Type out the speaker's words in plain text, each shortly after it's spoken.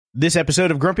This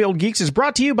episode of Grumpy Old Geeks is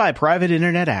brought to you by Private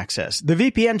Internet Access, the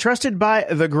VPN trusted by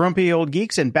the Grumpy Old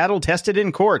Geeks and battle-tested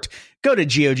in court. Go to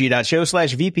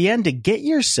gog.show/VPN to get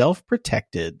yourself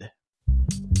protected.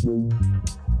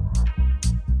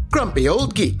 Grumpy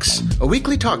Old Geeks, a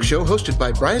weekly talk show hosted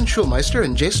by Brian Schulmeister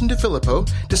and Jason DeFilippo,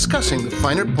 discussing the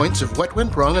finer points of what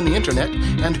went wrong on the internet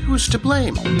and who's to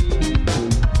blame.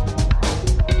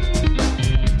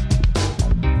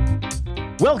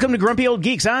 Welcome to Grumpy Old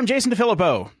Geeks. I'm Jason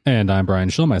DeFilippo. And I'm Brian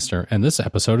Schulmeister. And this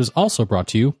episode is also brought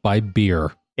to you by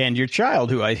beer. And your child,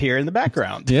 who I hear in the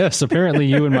background. Yes, apparently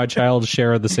you and my child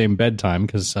share the same bedtime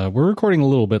because we're recording a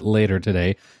little bit later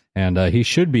today. And he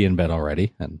should be in bed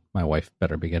already. And my wife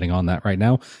better be getting on that right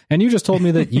now. And you just told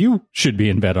me that you should be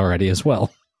in bed already as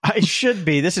well. I should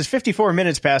be. This is 54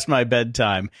 minutes past my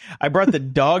bedtime. I brought the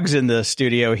dogs in the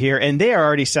studio here, and they are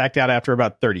already sacked out after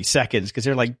about 30 seconds because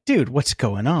they're like, dude, what's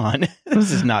going on?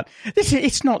 It's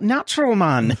not natural,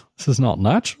 man. This is not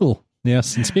natural.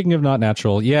 Yes, and speaking of not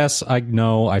natural, yes, I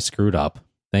know I screwed up.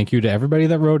 Thank you to everybody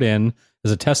that wrote in.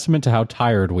 As a testament to how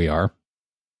tired we are,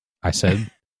 I said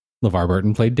LeVar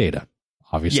Burton played Data.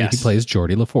 Obviously, yes. He plays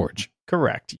Geordi LaForge.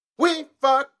 Correct. We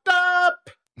fucked up!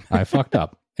 I fucked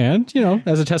up. And, you know,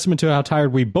 as a testament to how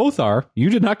tired we both are, you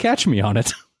did not catch me on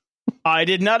it. I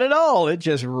did not at all. It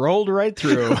just rolled right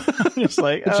through. Just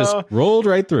like, just rolled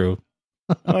right through.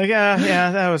 Like,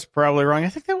 yeah, that was probably wrong. I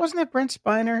think that wasn't Brent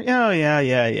Spiner. Oh,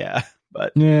 yeah.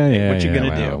 But what you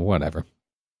gonna do? Whatever.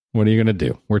 What are you gonna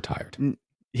do? We're tired.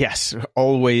 Yes,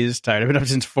 always tired. I've been up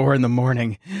since 4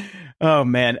 a.m. Oh,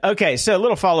 man. Okay, so a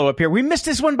little follow-up here. We missed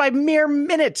this one by mere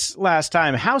minutes last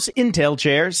time. House Intel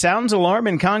chair sounds alarm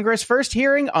in Congress first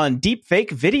hearing on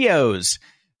deepfake videos.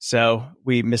 So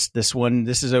we missed this one.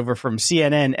 This is over from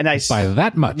CNN. And by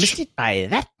that much. Missed it by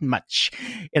that much.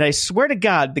 And I swear to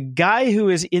God, the guy who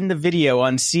is in the video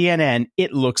on CNN,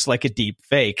 it looks like a deep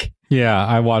fake. Yeah,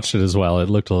 I watched it as well. It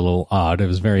looked a little odd. It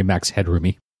was very Max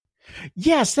Headroomy.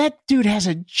 Yes, that dude has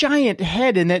a giant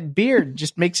head, and that beard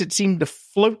just makes it seem to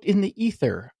float in the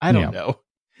ether. I don't know.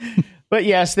 But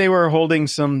yes, they were holding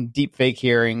some deepfake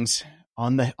hearings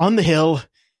on the Hill,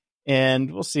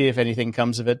 and we'll see if anything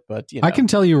comes of it. But I can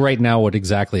tell you right now what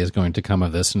exactly is going to come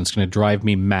of this, and it's going to drive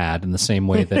me mad in the same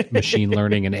way that machine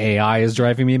learning and AI is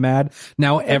driving me mad.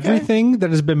 Now, everything that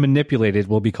has been manipulated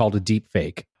will be called a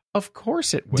deepfake. Of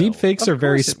course it will. Deepfakes are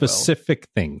very specific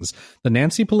things. The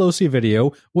Nancy Pelosi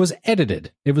video was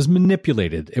edited. It was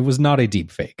manipulated. It was not a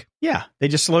deepfake. Yeah, they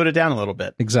just slowed it down a little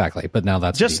bit. Exactly, but now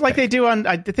that's just like they do on,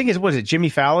 I think was it Jimmy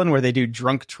Fallon, where they do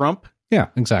Drunk Trump? Yeah,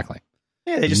 exactly.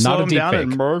 Yeah, they just slow him down and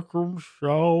make him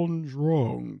sound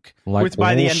drunk. Like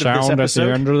by the end of this episode. At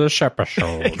the end of this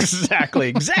episode.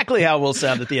 exactly how we'll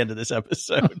sound at the end of this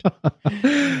episode.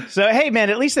 So, hey,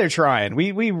 man, at least they're trying.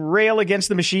 We rail against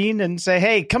the machine and say,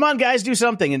 hey, come on, guys, do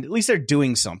something. And at least they're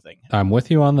doing something. I'm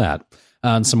with you on that.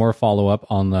 And some more follow-up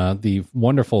on the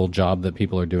wonderful job that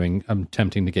people are doing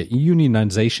attempting to get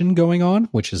unionization going on,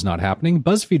 which is not happening.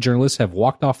 BuzzFeed journalists have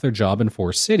walked off their job in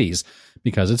 4 cities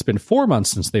because it's been 4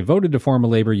 months since they voted to form a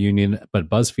labor union, but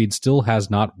BuzzFeed still has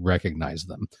not recognized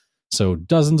them. So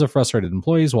dozens of frustrated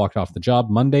employees walked off the job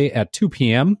Monday at 2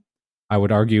 p.m. I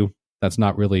would argue that's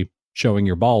not really showing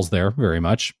your balls there very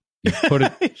much. You put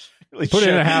it... Put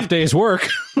in a half day's work.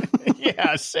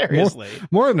 Yeah, seriously.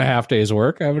 More than a half day's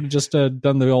work. I would have just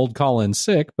done the old call-in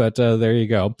sick, but there you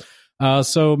go.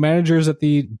 So managers at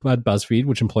BuzzFeed,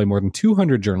 which employ more than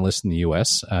 200 journalists in the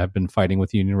U.S., have been fighting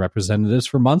with union representatives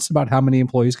for months about how many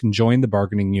employees can join the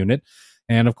bargaining unit.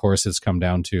 And, of course, it's come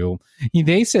down to,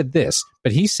 they said this,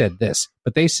 but he said this,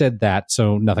 but they said that,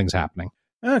 so nothing's happening.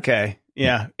 Okay,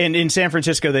 yeah. And in San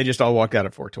Francisco, they just all walked out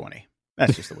at 4:20.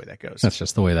 That's just the way that goes. That's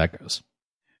just the way that goes.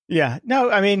 Yeah.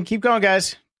 No, I mean, keep going,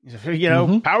 guys.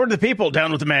 Power to the people,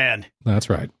 down with the man. That's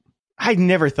right. I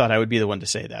never thought I would be the one to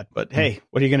say that. But hey,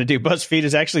 what are you going to do? BuzzFeed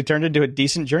has actually turned into a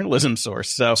decent journalism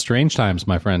source. So strange times,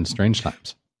 my friend. Strange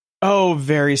times. Oh,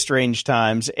 very strange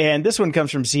times. And this one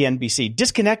comes from CNBC.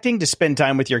 Disconnecting to spend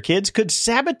time with your kids could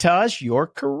sabotage your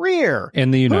career.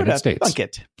 In the United States. Fuck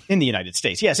it. In the United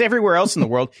States. Yes. Everywhere else in the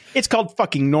world, it's called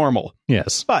fucking normal.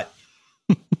 Yes. But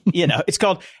it's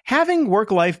called having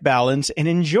work-life balance and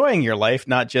enjoying your life,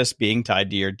 not just being tied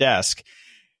to your desk.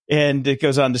 And it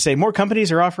goes on to say more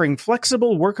companies are offering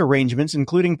flexible work arrangements,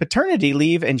 including paternity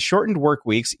leave and shortened work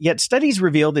weeks. Yet studies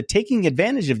reveal that taking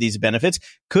advantage of these benefits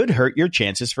could hurt your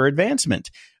chances for advancement.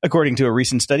 According to a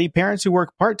recent study, parents who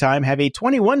work part-time have a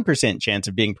 21% chance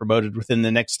of being promoted within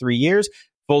the next 3 years.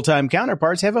 Full-time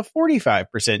counterparts have a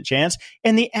 45% chance,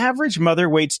 and the average mother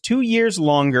waits 2 years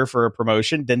longer for a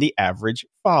promotion than the average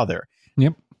father.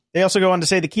 Yep. They also go on to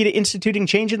say the key to instituting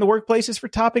change in the workplace is for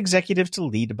top executives to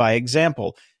lead by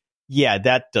example. yeah,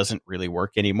 that doesn't really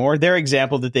work anymore. Their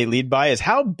example that they lead by is,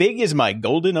 how big is my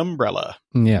golden umbrella?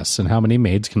 Yes, and how many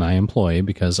maids can I employ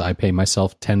because I pay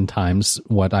myself 10 times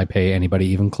what I pay anybody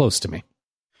even close to me?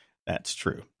 That's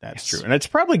true. That's true. And it's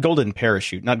probably golden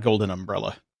parachute, not golden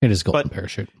umbrella. It is golden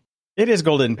parachute. It is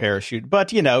golden parachute.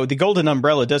 But, you know, the golden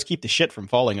umbrella does keep the shit from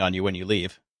falling on you when you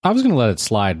leave. I was going to let it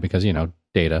slide because, you know,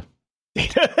 data.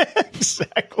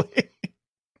 Exactly.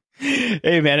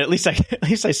 Hey, man, at least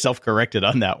I self-corrected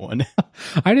on that one.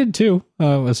 I did, too,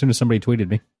 as soon as somebody tweeted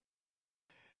me.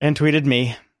 And tweeted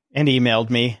me, and emailed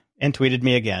me, and tweeted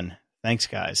me again. Thanks,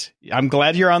 guys. I'm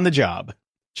glad you're on the job.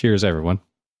 Cheers, everyone.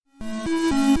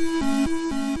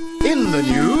 In the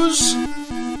news...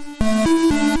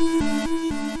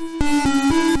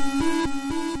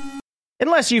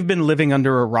 Unless you've been living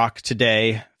under a rock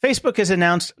today, Facebook has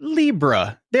announced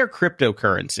Libra, their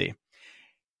cryptocurrency.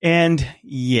 And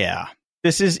yeah,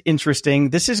 this is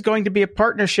interesting. This is going to be a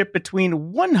partnership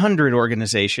between 100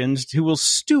 organizations who will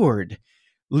steward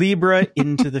Libra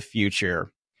into the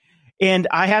future. And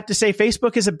I have to say,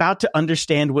 Facebook is about to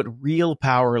understand what real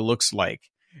power looks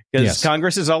like. Because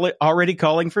Congress is already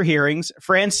calling for hearings.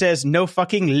 France says no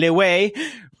fucking le way.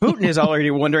 Putin is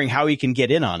already wondering how he can get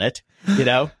in on it, you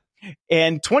know?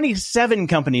 And 27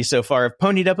 companies so far have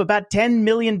ponied up about $10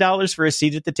 million for a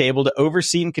seat at the table to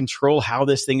oversee and control how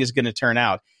this thing is going to turn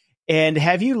out. And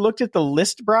have you looked at the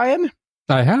list, Brian?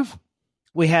 I have.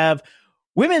 We have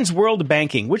Women's World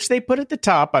Banking, which they put at the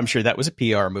top. I'm sure that was a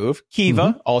PR move.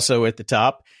 Kiva, also at the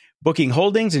top. Booking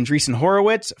Holdings, Andreessen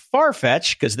Horowitz.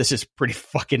 Farfetch, because this is pretty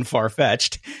fucking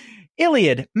far-fetched.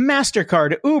 Iliad,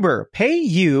 MasterCard, Uber,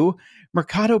 PayU,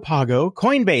 Mercado Pago,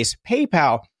 Coinbase,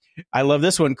 PayPal. I love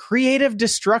this one. Creative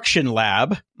Destruction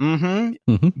Lab.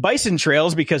 Bison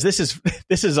Trails, because this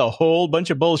is a whole bunch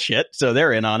of bullshit. So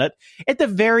they're in on it. At the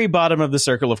very bottom of the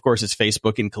circle, of course, is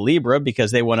Facebook and Calibra,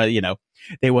 because they want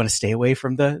to stay away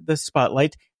from the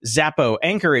spotlight. Zappo,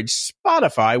 Anchorage,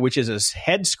 Spotify, which is a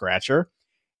head scratcher.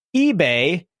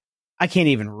 eBay. I can't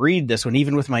even read this one,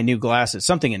 even with my new glasses.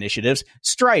 Something Initiatives.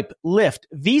 Stripe, Lyft,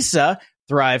 Visa,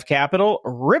 Thrive Capital,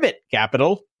 Ribbit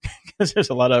Capital, because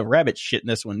there's a lot of rabbit shit in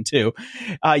this one too.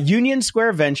 Union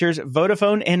Square Ventures,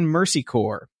 Vodafone, and Mercy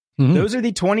Corps. Those are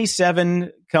the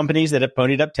 27 companies that have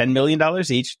ponied up $10 million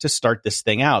each to start this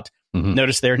thing out.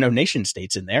 Notice there are no nation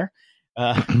states in there.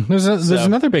 There's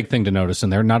another big thing to notice in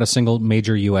there. Not a single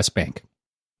major U.S. bank.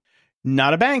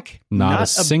 Not a bank. Not a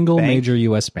single major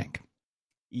U.S. bank.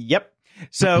 Yep.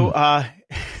 So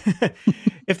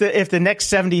if the next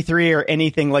 73 are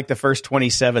anything like the first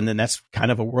 27, then that's kind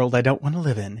of a world I don't want to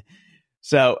live in.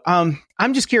 So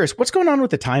I'm just curious, what's going on with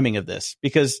the timing of this?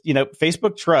 Because, you know,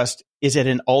 Facebook trust is at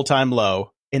an all-time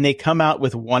low, and they come out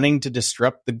with wanting to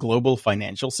disrupt the global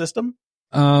financial system.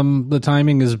 The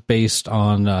timing is based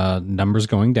on numbers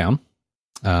going down.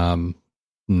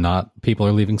 Not people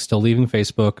are still leaving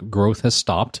Facebook. Growth has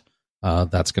stopped.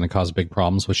 That's going to cause big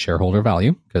problems with shareholder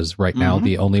value, because right now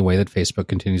the only way that Facebook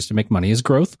continues to make money is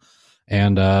growth.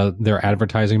 And their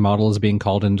advertising model is being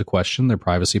called into question. Their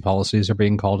privacy policies are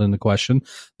being called into question.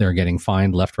 They're getting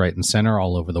fined left, right, and center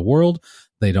all over the world.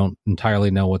 They don't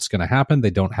entirely know what's going to happen.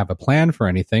 They don't have a plan for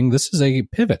anything. This is a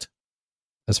pivot,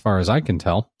 as far as I can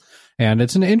tell. And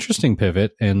it's an interesting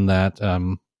pivot in that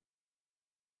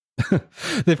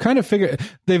they've kind of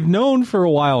they've known for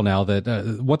a while now that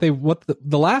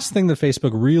the last thing that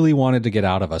Facebook really wanted to get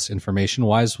out of us information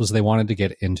wise was they wanted to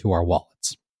get into our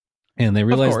wallets. And they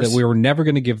realized that we were never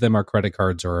going to give them our credit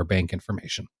cards or our bank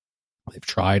information. They've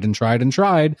tried and tried and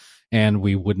tried, and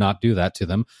we would not do that to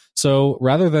them. So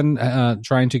rather than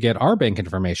trying to get our bank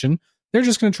information, they're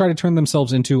just going to try to turn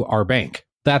themselves into our bank.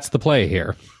 That's the play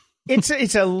here.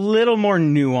 It's a little more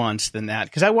nuanced than that,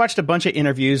 because I watched a bunch of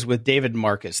interviews with David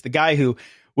Marcus, the guy who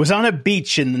was on a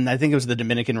beach in, I think it was the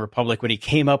Dominican Republic, when he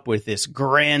came up with this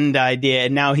grand idea,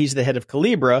 and now he's the head of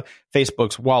Calibra,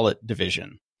 Facebook's wallet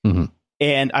division.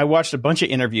 And I watched a bunch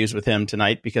of interviews with him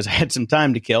tonight because I had some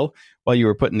time to kill while you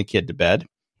were putting the kid to bed.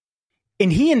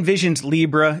 And he envisions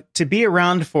Libra to be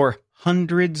around for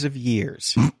hundreds of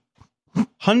years.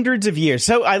 Hundreds of years.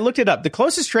 So I looked it up. The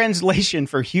closest translation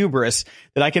for hubris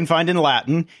that I can find in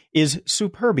Latin is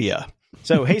superbia.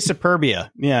 So, hey,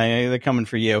 superbia. Yeah, they're coming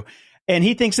for you. And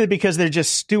he thinks that because they're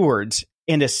just stewards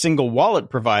and a single wallet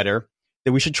provider,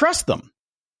 that we should trust them.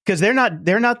 Because they're not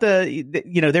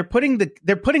the they're putting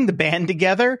the band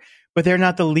together, but they're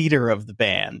not the leader of the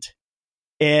band.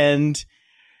 And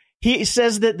he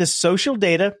says that the social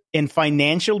data and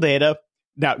financial data.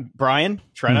 Now, Brian,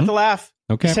 try not to laugh.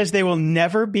 Okay. He says they will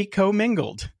never be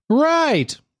commingled.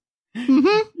 Right.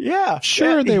 Yeah.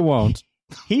 Sure, they won't.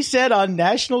 He said on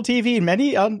national TV,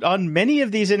 on many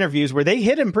of these interviews where they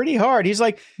hit him pretty hard, he's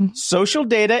like, social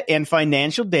data and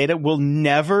financial data will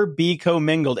never be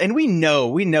commingled. And we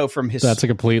know from his That's a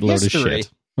complete load history, of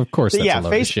shit. Of course, that's a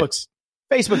load of shit.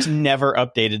 Facebook's never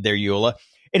updated their EULA.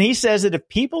 And he says that if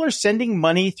people are sending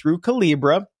money through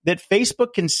Calibra, that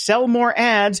Facebook can sell more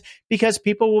ads because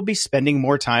people will be spending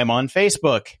more time on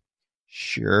Facebook.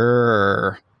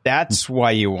 Sure. That's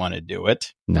why you want to do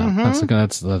it. No, that's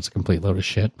a complete load of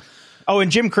shit. Oh,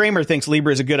 and Jim Cramer thinks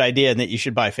Libra is a good idea and that you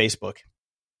should buy Facebook.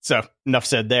 So enough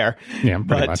said there. Yeah,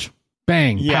 pretty much.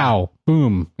 Bang, pow,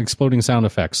 boom, exploding sound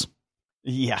effects.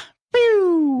 Yeah.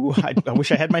 Pew! I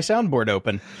wish I had my soundboard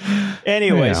open.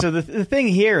 Anyway, so the thing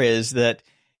here is that,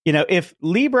 if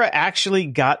Libra actually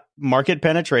got market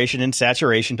penetration and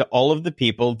saturation to all of the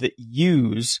people that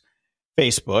use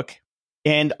Facebook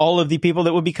and all of the people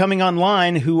that will be coming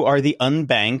online who are the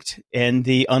unbanked and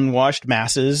the unwashed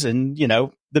masses and,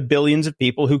 the billions of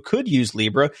people who could use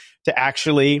Libra to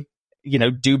actually,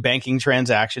 do banking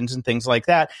transactions and things like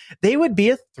that, they would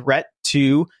be a threat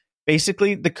to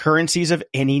basically the currencies of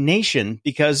any nation.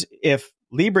 Because if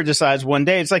Libra decides one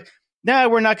day, it's like, no,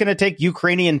 we're not going to take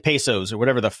Ukrainian pesos or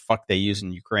whatever the fuck they use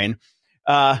in Ukraine.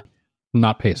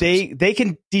 Not pesos. They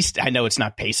can. I know it's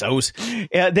not pesos.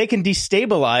 They can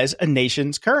destabilize a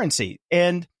nation's currency,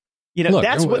 and look,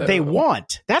 that's what they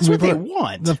want. That's what they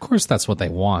want. Of course, that's what they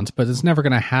want, but it's never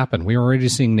going to happen. We're already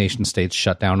seeing nation states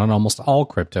shut down on almost all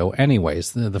crypto,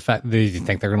 anyways. The fact that you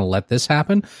think they're going to let this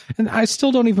happen, and I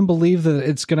still don't even believe that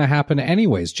it's going to happen,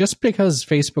 anyways. Just because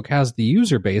Facebook has the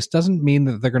user base doesn't mean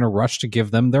that they're going to rush to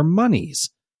give them their monies.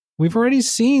 We've already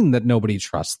seen that nobody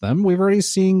trusts them. We've already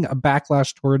seen a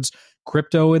backlash towards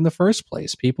crypto in the first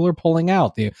place. People are pulling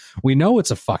out. We know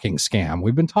it's a fucking scam.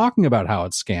 We've been talking about how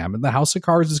it's scam, and the house of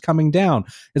cards is coming down.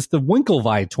 It's the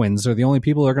Winklevi twins are the only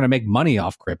people that are going to make money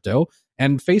off crypto,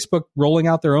 and Facebook rolling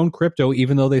out their own crypto,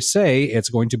 even though they say it's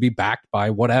going to be backed by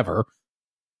whatever.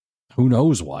 Who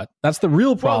knows what? That's the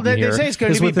real problem here. They say it's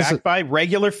going to be backed by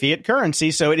regular fiat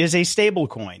currency, so it is a stable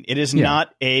coin. It is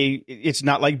not it's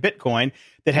not like Bitcoin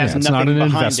that has nothing behind it. It's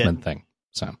not an investment thing.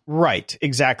 So. Right,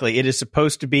 exactly. It is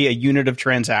supposed to be a unit of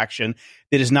transaction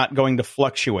that is not going to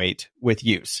fluctuate with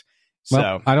use.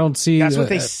 So I don't see. That's what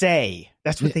they say.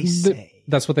 That's what they say.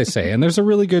 That's what they say. And there's a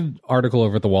really good article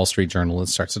over at the Wall Street Journal that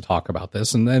starts to talk about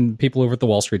this. And then people over at the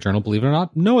Wall Street Journal, believe it or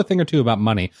not, know a thing or two about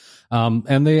money.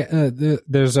 And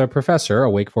there's a professor, a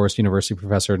Wake Forest University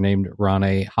professor named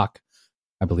Rane Huck,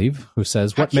 I believe, who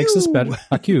says, "What makes this better?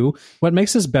 What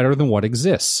makes this better than what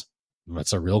exists?"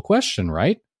 That's a real question,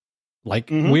 right?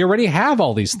 Like, we already have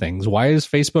all these things. Why is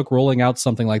Facebook rolling out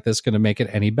something like this going to make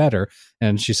it any better?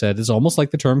 And she said, it's almost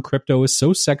like the term crypto is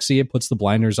so sexy, it puts the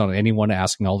blinders on anyone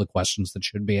asking all the questions that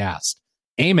should be asked.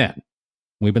 Amen.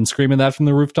 We've been screaming that from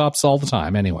the rooftops all the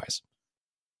time anyways.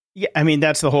 Yeah, I mean,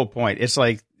 that's the whole point. It's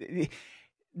like,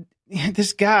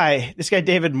 this guy,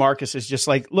 David Marcus, is just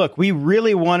like, look, we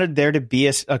really wanted there to be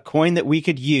a coin that we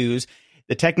could use.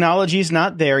 The technology is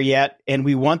not there yet, and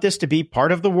we want this to be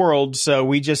part of the world, so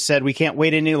we just said we can't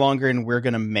wait any longer, and we're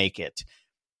going to make it.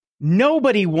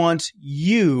 Nobody wants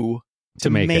you to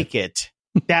make it.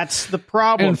 That's the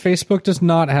problem. And Facebook does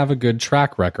not have a good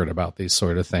track record about these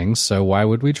sort of things, so why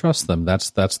would we trust them?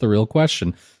 That's the real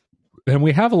question. And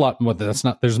we have a lot more.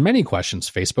 There's many questions.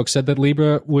 Facebook said that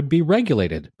Libra would be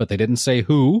regulated, but they didn't say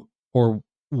who or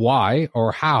why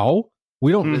or how.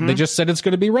 We don't. They just said it's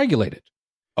going to be regulated.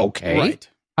 Okay. Right.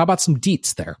 How about some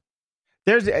deets there?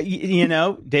 There's,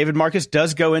 David Marcus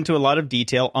does go into a lot of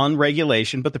detail on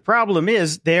regulation, but the problem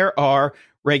is there are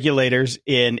regulators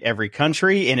in every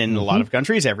country and in a lot of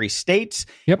countries, every state.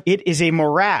 Yep. It is a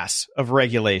morass of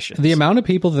regulations. The amount of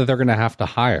people that they're going to have to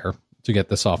hire to get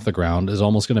this off the ground is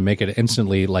almost going to make it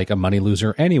instantly like a money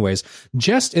loser anyways,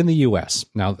 just in the U.S.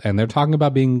 Now, and they're talking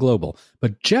about being global,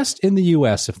 but just in the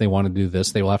U.S., if they want to do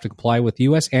this, they will have to comply with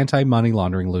U.S. anti-money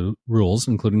laundering rules,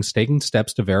 including taking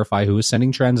steps to verify who is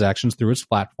sending transactions through its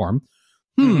platform.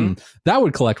 That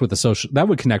would connect with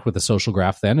the social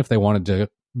graph then, if they wanted to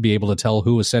be able to tell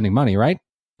who is sending money, right?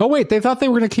 Oh, wait, they thought they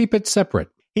were going to keep it separate.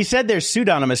 He said there's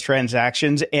pseudonymous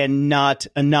transactions and not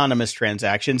anonymous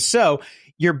transactions. So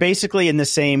you're basically in the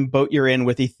same boat you're in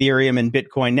with Ethereum and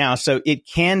Bitcoin now. So it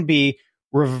can be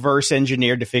reverse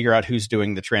engineered to figure out who's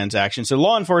doing the transaction. So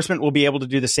law enforcement will be able to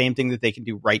do the same thing that they can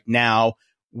do right now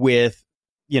with,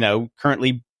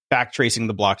 currently backtracing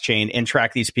the blockchain and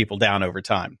track these people down over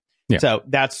time. Yeah. So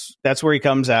that's where he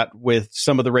comes at with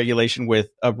some of the regulation with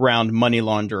around money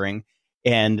laundering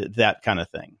and that kind of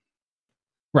thing.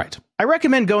 Right. I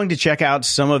recommend going to check out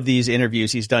some of these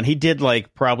interviews he's done. He did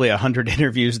like probably 100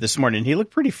 interviews this morning. He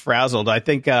looked pretty frazzled. I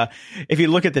think if you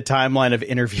look at the timeline of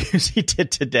interviews he did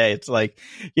today, it's like,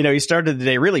 he started the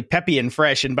day really peppy and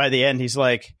fresh. And by the end, he's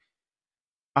like,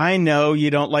 I know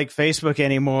you don't like Facebook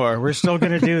anymore. We're still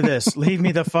going to do this. Leave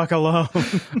me the fuck alone.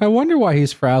 I wonder why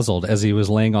he's frazzled as he was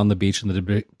laying on the beach in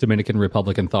the Dominican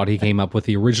Republic and thought he came up with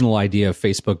the original idea of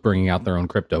Facebook bringing out their own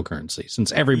cryptocurrency,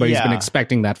 since everybody's been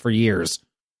expecting that for years.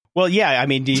 Well, yeah. I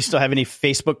mean, do you still have any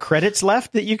Facebook credits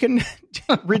left that you can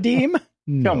redeem?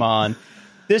 No. Come on.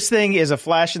 This thing is a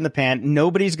flash in the pan.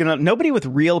 Nobody with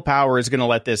real power is going to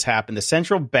let this happen. The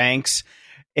central banks,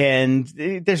 and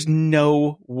there's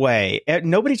no way.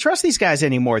 Nobody trusts these guys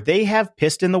anymore. They have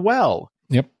pissed in the well.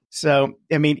 Yep. So,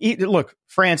 I mean, look,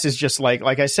 France is just like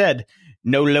I said,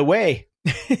 no way.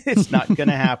 It's not going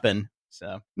to happen.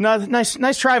 So, no,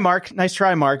 nice try, Mark. Nice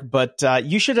try, Mark. But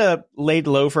you should have laid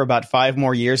low for about 5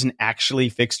 more years and actually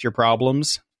fixed your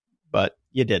problems. But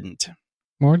you didn't.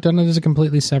 Or done it as a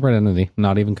completely separate entity,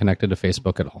 not even connected to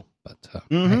Facebook at all. But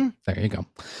hey, there you go.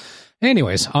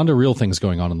 Anyways, on to real things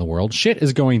going on in the world. Shit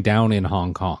is going down in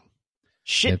Hong Kong.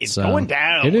 Shit is going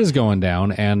down. It is going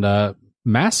down. And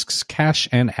masks, cash,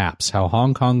 and apps, how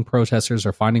Hong Kong protesters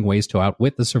are finding ways to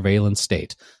outwit the surveillance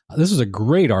state. This is a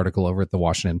great article over at the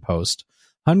Washington Post.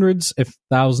 Hundreds, if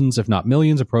thousands, if not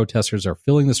millions of protesters are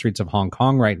filling the streets of Hong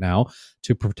Kong right now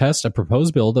to protest a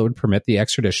proposed bill that would permit the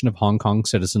extradition of Hong Kong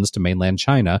citizens to mainland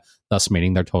China, thus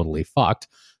meaning they're totally fucked.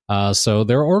 So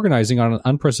they're organizing on an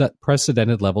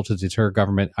unprecedented level to deter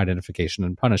government identification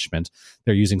and punishment.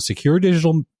 They're using secure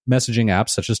digital messaging apps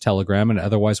such as Telegram and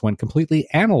otherwise went completely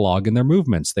analog in their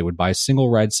movements. They would buy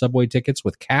single-ride subway tickets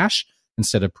with cash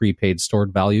instead of prepaid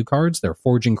stored value cards. They're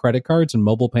forging credit cards and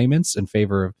mobile payments in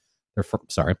favor of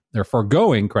they're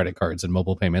foregoing credit cards and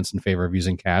mobile payments in favor of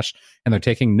using cash, and they're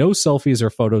taking no selfies or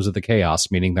photos of the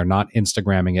chaos, meaning they're not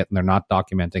Instagramming it and they're not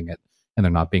documenting it and they're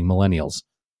not being millennials.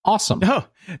 Awesome. No,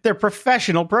 they're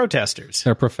professional protesters.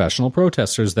 They're professional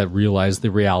protesters that realize the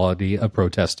reality of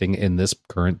protesting in this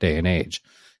current day and age,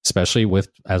 especially with,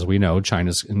 as we know,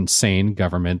 China's insane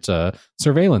government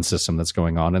surveillance system that's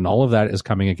going on. And all of that is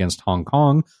coming against Hong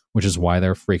Kong, which is why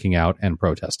they're freaking out and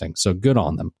protesting. So good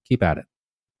on them. Keep at it.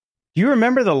 Do you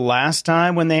remember the last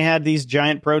time when they had these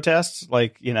giant protests,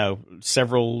 like,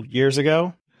 several years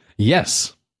ago?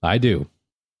 Yes, I do.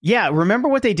 Yeah, remember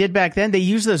what they did back then? They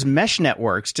used those mesh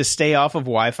networks to stay off of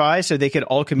Wi-Fi so they could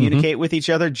all communicate with each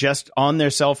other just on their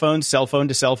cell phone to cell phone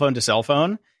to cell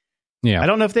phone. Yeah. I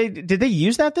don't know if did they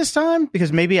use that this time?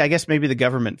 Because maybe the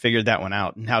government figured that one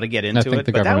out and how to get into it. I think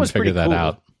the government figured that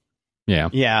out. Yeah.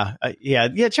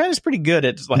 Yeah. China's pretty good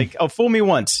at like, fool me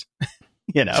once.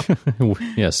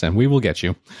 Yes, and we will get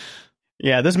you.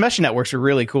 Yeah, those mesh networks are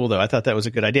really cool, though. I thought that was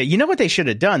a good idea. You know what they should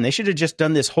have done? They should have just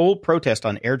done this whole protest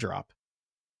on AirDrop.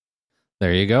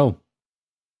 There you go.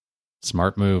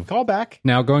 Smart move. Call back.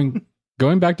 Now going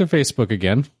back to Facebook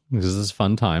again, because this is a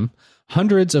fun time.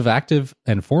 Hundreds of active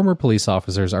and former police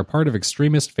officers are part of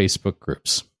extremist Facebook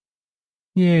groups.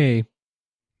 Yay.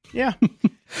 Yeah.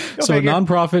 So a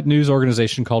nonprofit news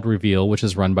organization called Reveal, which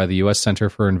is run by the U.S. Center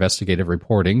for Investigative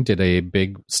Reporting, did a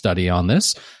big study on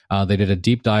this. They did a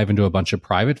deep dive into a bunch of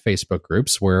private Facebook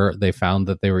groups where they found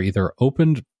that they were either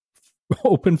opened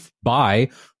by,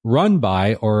 run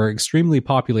by, or extremely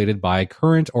populated by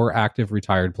current or active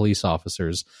retired police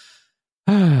officers.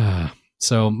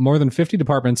 So more than 50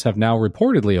 departments have now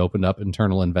reportedly opened up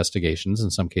internal investigations. In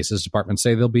some cases, departments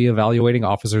say they'll be evaluating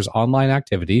officers' online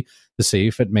activity to see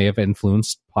if it may have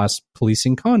influenced past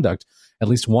policing conduct. At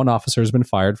least one officer has been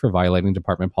fired for violating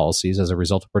department policies as a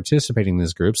result of participating in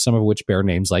these groups, some of which bear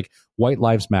names like White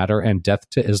Lives Matter and Death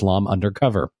to Islam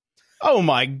Undercover. Oh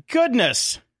my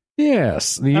goodness.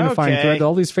 Yes, the unifying thread to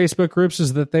all these Facebook groups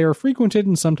is that they are frequented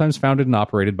and sometimes founded and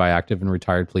operated by active and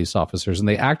retired police officers, and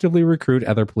they actively recruit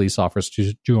other police officers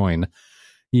to join.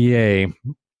 Yay.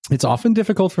 It's often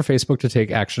difficult for Facebook to take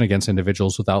action against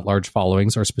individuals without large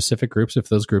followings or specific groups if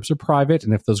those groups are private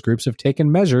and if those groups have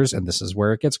taken measures, and this is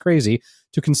where it gets crazy,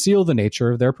 to conceal the nature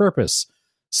of their purpose.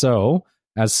 So,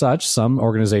 as such, some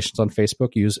organizations on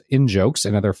Facebook use in-jokes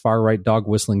and other far-right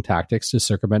dog-whistling tactics to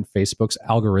circumvent Facebook's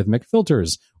algorithmic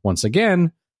filters. Once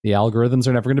again, the algorithms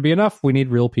are never going to be enough. We need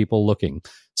real people looking.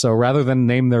 So rather than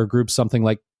name their group something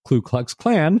like Ku Klux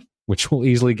Klan, which will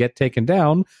easily get taken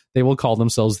down, they will call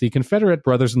themselves the Confederate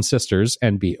Brothers and Sisters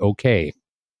and be okay.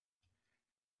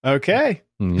 Okay.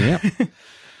 Yeah.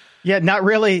 Yeah, not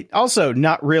really. Also,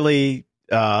 not really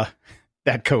that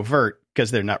covert,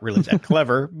 because they're not really that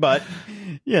clever, but,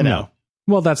 No.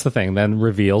 Well, that's the thing. Then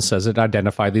Reveal says it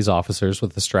identified these officers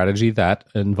with a strategy that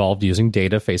involved using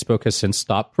data Facebook has since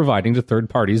stopped providing to third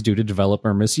parties due to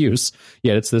developer misuse.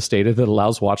 Yet it's this data that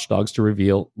allows watchdogs to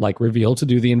Reveal to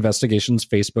do the investigations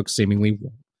Facebook seemingly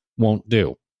won't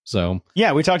do. So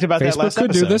yeah, we talked about Facebook that last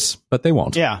could episode. do this, but they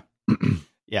won't. Yeah.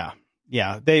 Yeah.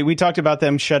 We talked about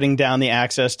them shutting down the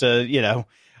access to,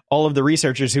 all of the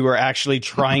researchers who are actually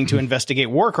trying to investigate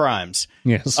war crimes.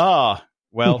 Yes.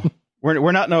 Well,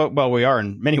 we're not we are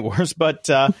in many wars, but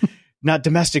not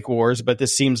domestic wars, but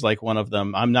this seems like one of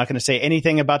them. I'm not going to say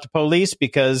anything about the police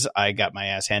because I got my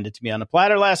ass handed to me on a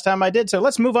platter last time I did. So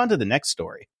let's move on to the next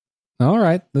story. All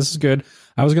right. This is good.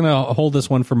 I was going to hold this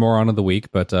one for more on of the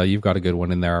week, but you've got a good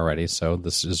one in there already. So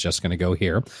this is just going to go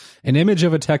here. An image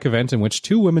of a tech event in which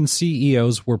 2 women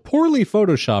CEOs were poorly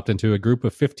photoshopped into a group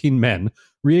of 15 men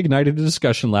reignited a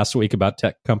discussion last week about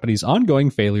tech companies' ongoing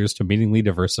failures to meaningfully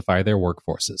diversify their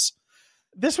workforces.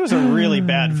 This was a really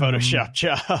bad Photoshop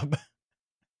job.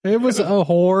 It was a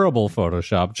horrible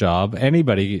Photoshop job.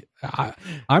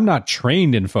 I'm not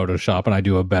trained in Photoshop, and I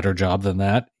do a better job than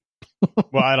that.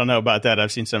 Well, I don't know about that.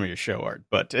 I've seen some of your show art,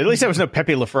 but at least there was no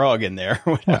Pepe Le Frog in there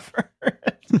or whatever.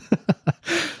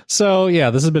 So, yeah,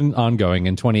 this has been ongoing.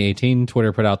 In 2018,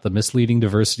 Twitter put out the misleading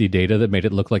diversity data that made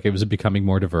it look like it was becoming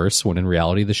more diverse, when in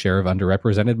reality, the share of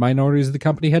underrepresented minorities of the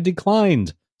company had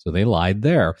declined. So they lied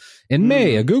there. In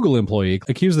May, a Google employee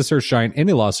accused the search giant in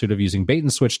a lawsuit of using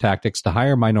bait-and-switch tactics to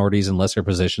hire minorities in lesser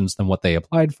positions than what they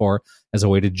applied for as a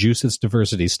way to juice its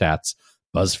diversity stats.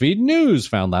 BuzzFeed News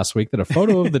found last week that a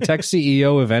photo of the tech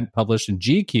CEO event published in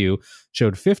GQ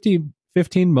showed 15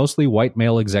 mostly white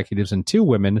male executives and 2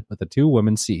 women, but the 2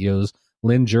 women CEOs,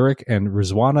 Lynn Jurek and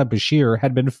Rizwana Bashir,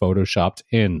 had been photoshopped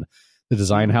in. The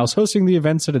design house hosting the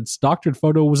event said its doctored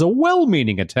photo was a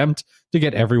well-meaning attempt to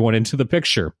get everyone into the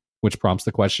picture, which prompts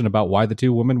the question about why the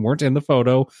 2 women weren't in the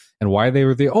photo and why they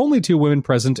were the only 2 women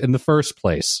present in the first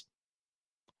place.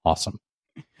 Awesome.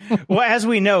 Well, as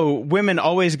we know, women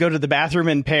always go to the bathroom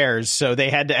in pairs, so they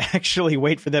had to actually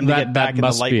wait for them to get back and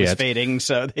the light was fading,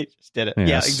 so they just did it. Yes.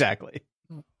 Yeah, exactly.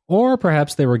 Or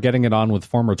perhaps they were getting it on with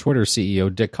former Twitter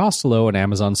CEO Dick Costolo and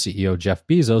Amazon CEO Jeff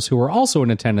Bezos, who were also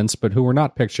in attendance, but who were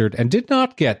not pictured and did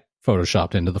not get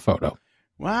photoshopped into the photo.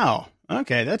 Wow.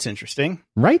 Okay, that's interesting.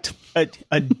 Right?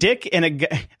 A Dick and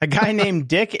a guy named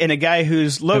Dick and a guy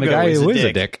whose logo is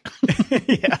a dick.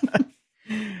 Yeah.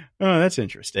 Oh, that's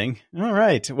interesting. All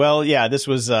right. Well, yeah, this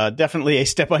was definitely a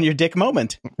step on your dick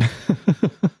moment.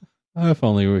 If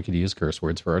only we could use curse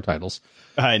words for our titles.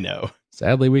 I know.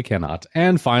 Sadly, we cannot.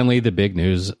 And finally, the big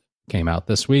news came out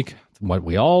this week. What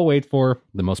we all wait for,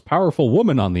 the most powerful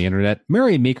woman on the internet,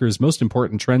 Mary Meeker's Most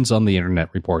Important Trends on the Internet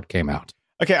report came out.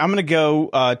 Okay, I'm going to go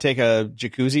take a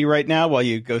jacuzzi right now while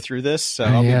you go through this. So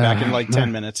I'll be back in like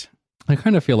 10 minutes. I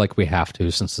kind of feel like we have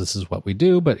to, since this is what we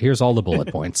do, but here's all the bullet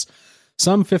points.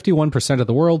 Some 51% of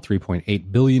the world,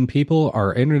 3.8 billion people,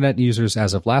 are internet users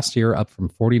as of last year, up from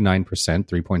 49%,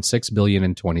 3.6 billion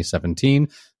in 2017.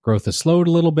 Growth has slowed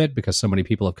a little bit because so many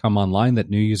people have come online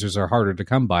that new users are harder to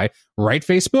come by. Right,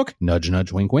 Facebook? Nudge,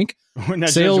 nudge, wink, wink.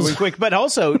 Nudge, nudge, wink, wink. But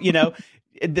also,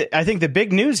 I think the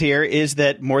big news here is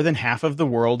that more than half of the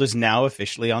world is now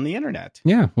officially on the internet.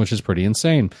 Yeah, which is pretty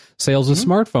insane. Sales of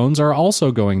smartphones are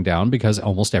also going down because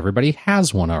almost everybody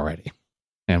has one already.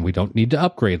 And we don't need to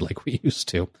upgrade like we used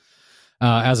to.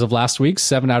 As of last week,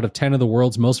 7 out of 10 of the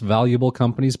world's most valuable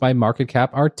companies by market cap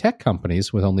are tech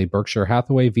companies, with only Berkshire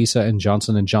Hathaway, Visa, and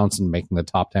Johnson & Johnson making the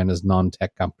top 10 as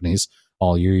non-tech companies.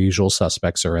 All your usual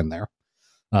suspects are in there.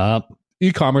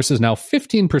 E-commerce is now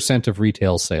 15% of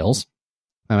retail sales.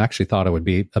 I actually thought it would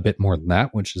be a bit more than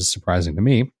that, which is surprising to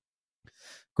me.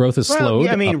 Growth is slowed.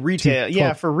 Yeah, I mean, retail.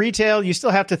 Yeah, for retail, you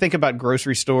still have to think about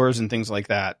grocery stores and things like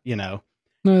that, No,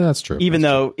 that's true. Even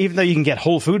though you can get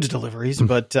Whole Foods deliveries,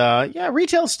 but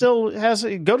retail still has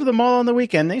go to the mall on the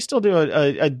weekend. They still do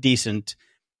a decent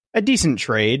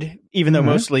trade, even though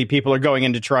mostly people are going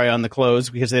in to try on the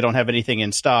clothes because they don't have anything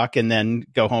in stock and then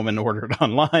go home and order it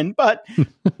online. But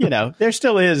there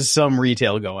still is some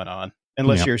retail going on,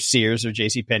 unless you're Sears or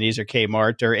JCPenney's or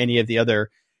Kmart or any of the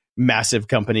other massive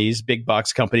companies, big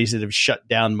box companies that have shut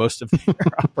down most of their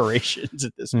operations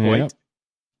at this point.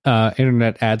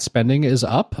 Internet ad spending is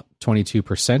up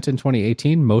 22% in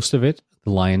 2018. Most of it,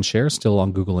 the lion's share, still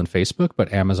on Google and Facebook,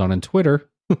 but Amazon and Twitter,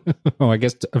 I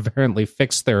guess apparently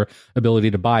fixed their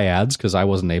ability to buy ads, because I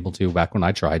wasn't able to back when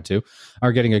I tried to,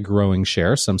 are getting a growing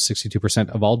share. Some 62%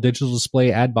 of all digital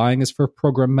display ad buying is for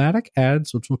programmatic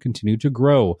ads, which will continue to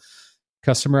grow.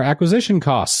 Customer acquisition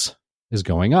costs is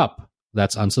going up.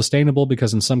 That's unsustainable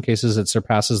because in some cases it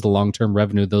surpasses the long-term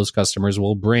revenue those customers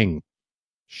will bring.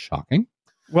 Shocking.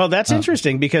 Well, that's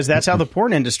interesting because that's how the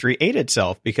porn industry ate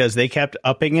itself, because they kept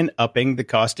upping and upping the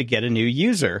cost to get a new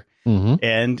user.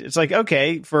 And it's like,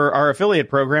 okay, for our affiliate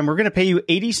program, we're going to pay you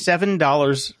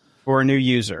 $87 for a new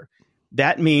user.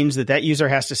 That means that user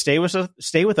has to stay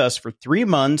with us for 3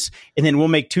 months, and then we'll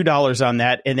make $2 on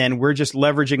that. And then we're just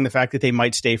leveraging the fact that they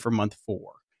might stay for month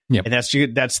 4. Yep. And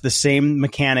that's the same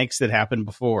mechanics that happened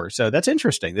before. So that's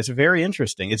interesting. That's very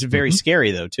interesting. It's very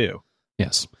scary, though, too.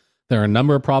 Yes. There are a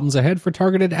number of problems ahead for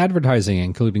targeted advertising,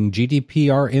 including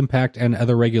GDPR impact and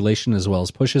other regulation, as well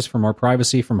as pushes for more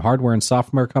privacy from hardware and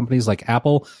software companies like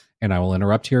Apple. And I will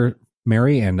interrupt here,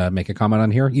 Mary, and make a comment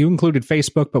on here. You included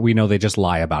Facebook, but we know they just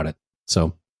lie about it.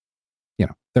 So,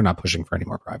 they're not pushing for any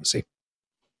more privacy.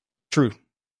 True.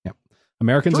 Yeah.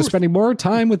 Americans are spending more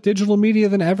time with digital media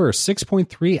than ever,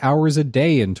 6.3 hours a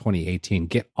day in 2018.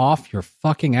 Get off your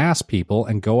fucking ass, people,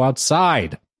 and go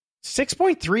outside.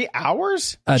 6.3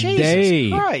 hours? A day.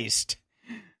 Jesus Christ.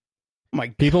 Oh my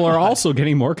God. People are also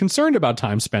getting more concerned about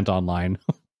time spent online.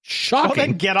 Shocking. Well,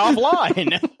 then get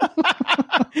offline.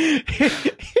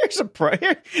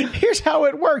 Here's how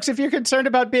it works. If you're concerned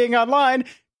about being online,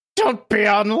 don't be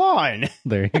online.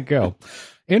 There you go.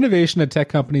 Innovation at tech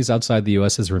companies outside the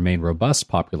U.S. has remained robust.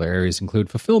 Popular areas include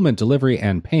fulfillment, delivery,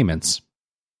 and payments.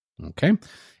 Okay.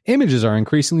 Images are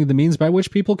increasingly the means by which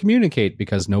people communicate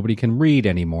because nobody can read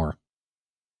anymore.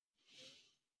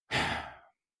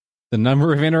 The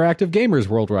number of interactive gamers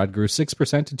worldwide grew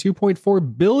 6% to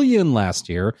 2.4 billion last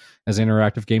year, as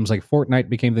interactive games like Fortnite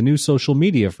became the new social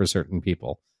media for certain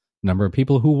people. The number of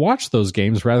people who watch those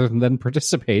games rather than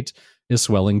participate is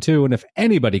swelling too, and if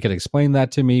anybody can explain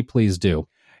that to me, please do.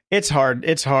 It's hard.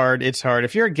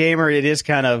 If you're a gamer, it is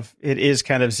kind of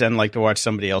zen-like to watch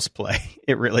somebody else play.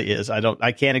 It really is.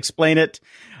 I can't explain it.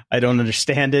 I don't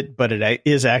understand it, but it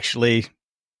is actually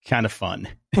kind of fun.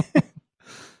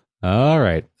 All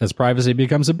right. As privacy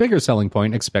becomes a bigger selling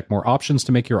point, expect more options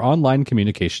to make your online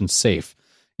communication safe.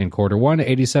 In quarter 1,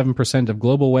 87% of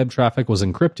global web traffic was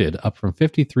encrypted, up from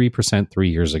 53% 3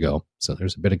 years ago. So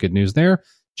there's a bit of good news there.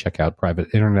 Check out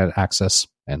private internet access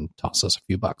and toss us a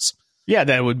few bucks. Yeah,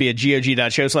 that would be at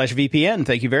gog.show/VPN.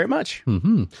 Thank you very much.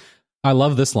 I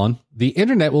love this one. The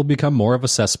internet will become more of a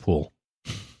cesspool.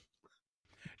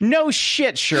 No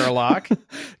shit, Sherlock.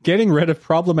 Getting rid of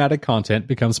problematic content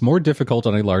becomes more difficult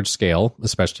on a large scale,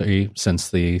 especially since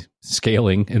the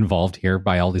scaling involved here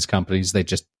by all these companies. They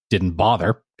just didn't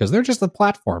bother because they're just a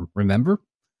platform, remember?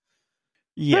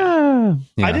 Yeah.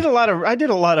 I did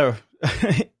a lot of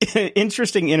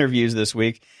interesting interviews this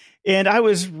week. And I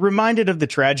was reminded of the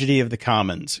tragedy of the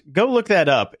commons. Go look that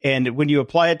up. And when you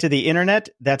apply it to the internet,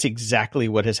 that's exactly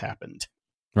what has happened.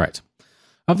 Right.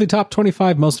 Of the top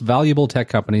 25 most valuable tech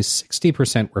companies,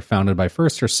 60% were founded by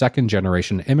first or second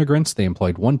generation immigrants. They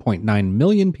employed 1.9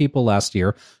 million people last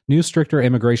year. New stricter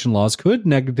immigration laws could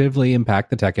negatively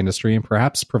impact the tech industry and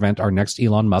perhaps prevent our next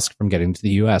Elon Musk from getting to the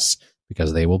U.S.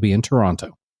 because they will be in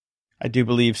Toronto. I do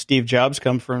believe Steve Jobs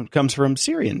comes from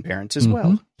Syrian parents as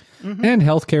well. And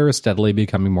healthcare is steadily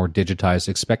becoming more digitized.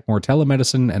 Expect more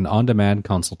telemedicine and on-demand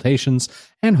consultations,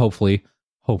 and hopefully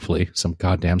some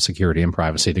goddamn security and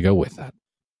privacy to go with that.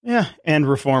 Yeah, and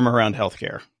reform around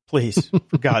healthcare, please,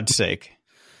 for God's sake.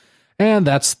 And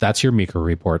that's your Meeker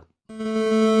report.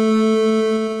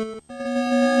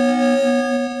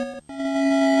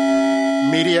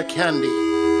 Media Candy.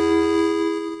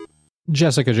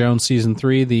 Jessica Jones Season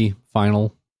 3, the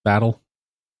final battle.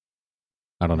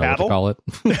 I don't know what to call it.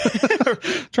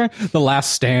 The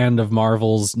last stand of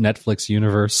Marvel's Netflix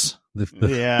universe.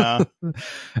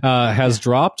 Has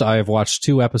dropped. I have watched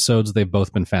 2 episodes. They've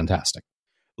both been fantastic.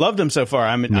 Loved them so far.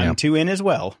 I'm 2 in as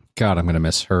well. God, I'm going to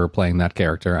miss her playing that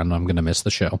character, and I'm going to miss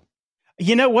the show.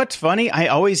 You know what's funny? I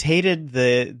always hated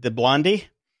the blondie.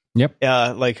 Yep.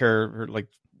 Like her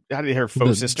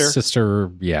faux sister.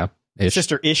 Sister, yeah.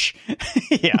 Sister-ish.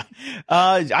 Yeah.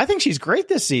 I think she's great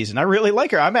this season. I really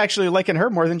like her. I'm actually liking her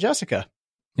more than Jessica.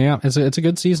 Yeah, it's a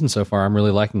good season so far. I'm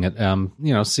really liking it.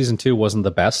 Season 2 wasn't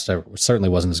the best. It certainly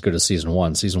wasn't as good as season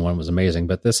 1. Season 1 was amazing,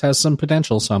 but this has some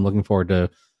potential, so I'm looking forward to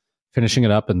finishing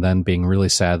it up and then being really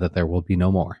sad that there will be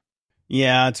no more.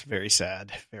 Yeah, it's very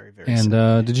sad. Very, very sad.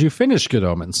 And did you finish Good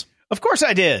Omens? Of course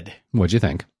I did. What'd you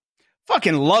think?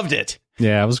 Fucking loved it.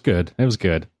 Yeah, it was good. It was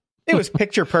good. It was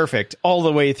picture perfect all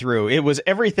the way through. It was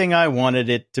everything I wanted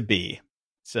it to be.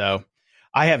 So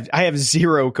I have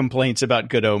zero complaints about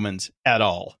Good Omens at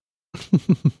all.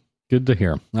 Good to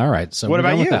hear. All right. So what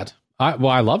about you? With that.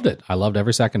 I loved it. I loved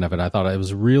every second of it. I thought it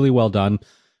was really well done.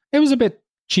 It was a bit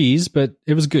cheese, but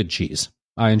it was good cheese.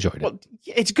 I enjoyed it. Well,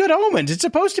 it's Good Omens. It's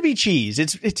supposed to be cheese.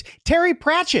 It's Terry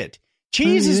Pratchett.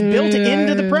 Cheese is built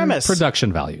into the premise.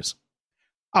 Production values.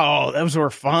 Oh, those were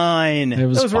fine.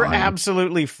 Those were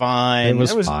absolutely fine. It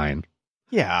was fine.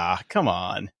 Yeah, come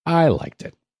on. I liked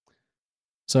it.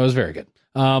 So it was very good.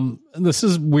 This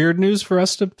is weird news for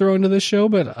us to throw into this show,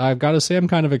 but I've got to say I'm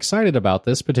kind of excited about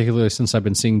this, particularly since I've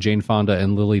been seeing Jane Fonda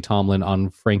and Lily Tomlin on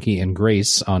Frankie and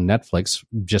Grace on Netflix,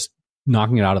 just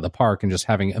knocking it out of the park and just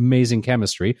having amazing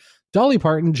chemistry. Dolly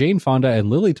Parton, Jane Fonda, and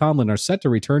Lily Tomlin are set to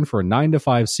return for a 9 to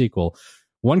 5 sequel.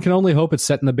 One can only hope it's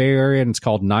set in the Bay Area and it's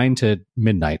called 9 to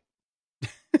Midnight.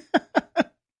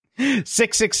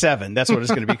 667. That's what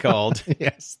it's going to be called.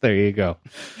 Yes, there you go.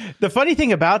 The funny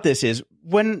thing about this is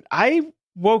when I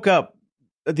woke up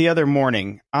the other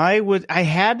morning, I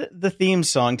had the theme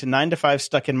song to 9 to 5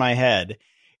 stuck in my head.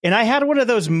 And I had one of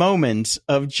those moments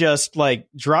of just like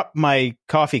drop my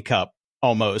coffee cup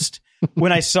almost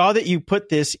when I saw that you put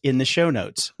this in the show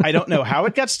notes. I don't know how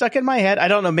it got stuck in my head. I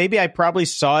don't know. Maybe I probably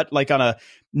saw it like on a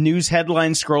news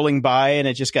headline scrolling by and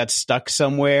it just got stuck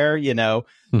somewhere, you know,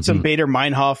 some Bader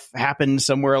Meinhof happened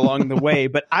somewhere along the way.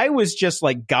 But I was just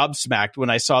like gobsmacked when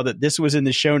I saw that this was in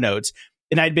the show notes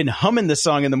and I'd been humming the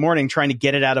song in the morning trying to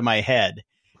get it out of my head.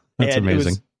 That's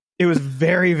amazing. It was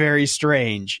very, very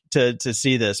strange to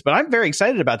see this, but I'm very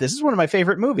excited about this. This is one of my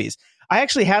favorite movies. I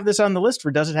actually have this on the list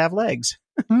for Does It Have Legs?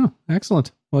 Oh,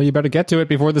 excellent. Well, you better get to it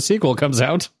before the sequel comes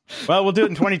out. Well, we'll do it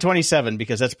in 2027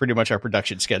 because that's pretty much our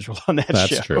production schedule on that show.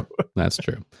 That's true. That's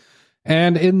true.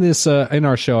 And in this, in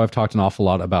our show, I've talked an awful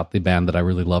lot about the band that I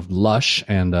really loved, Lush,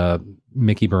 and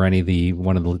Mickey Bereni,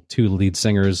 one of the two lead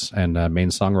singers and main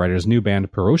songwriters, new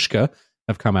band Piroshka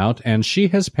have come out, and she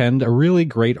has penned a really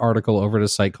great article over at a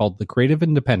site called The Creative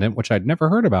Independent, which I'd never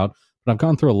heard about, but I've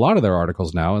gone through a lot of their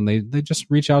articles now, and they just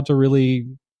reach out to really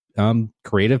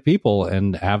creative people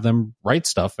and have them write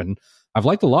stuff, and I've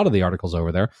liked a lot of the articles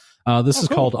over there. This is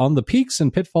cool. Called On the Peaks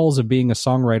and Pitfalls of Being a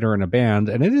Songwriter in a Band,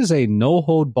 and it is a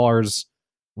no-hold-bars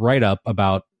write-up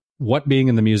about what being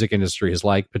in the music industry is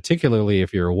like, particularly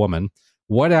if you're a woman,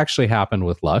 what actually happened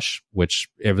with Lush, which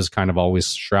it was kind of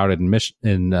always shrouded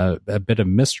in a bit of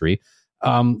mystery.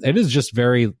 It is just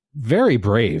very, very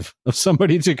brave of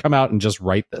somebody to come out and just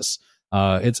write this.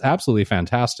 It's absolutely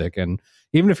fantastic. And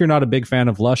even if you're not a big fan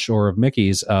of Lush or of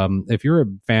Mickey's, if you're a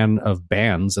fan of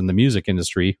bands and the music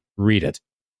industry, read it.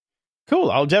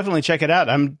 Cool. I'll definitely check it out.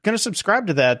 I'm going to subscribe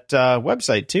to that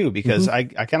website too, because I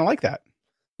kind of like that.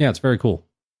 Yeah, it's very cool.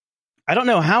 I don't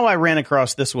know how I ran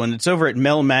across this one. It's over at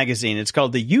Mel Magazine. It's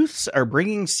called The Youths Are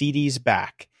Bringing CDs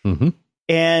Back. Mm-hmm.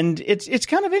 And it's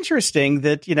kind of interesting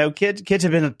that, you know, kids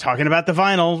have been talking about the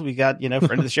vinyl. We got, you know,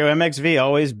 friend of the show, MXV,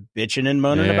 always bitching and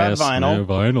moaning about vinyl. No,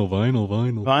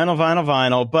 vinyl.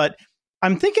 Vinyl. But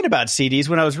I'm thinking about CDs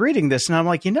when I was reading this, and I'm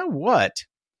like, you know what?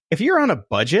 If you're on a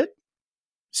budget,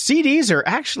 CDs are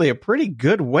actually a pretty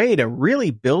good way to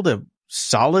really build a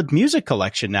solid music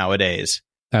collection nowadays.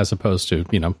 As opposed to,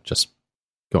 you know, just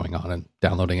going on and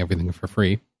downloading everything for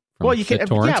free. Well, you can,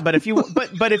 yeah, but if you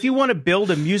but if you want to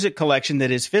build a music collection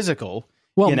that is physical,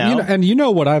 well, you know, and you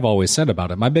know what I've always said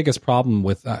about it. My biggest problem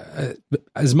with,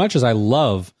 as much as I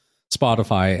love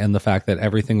Spotify and the fact that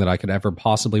everything that I could ever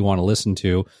possibly want to listen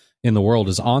to in the world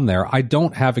is on there, I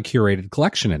don't have a curated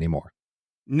collection anymore.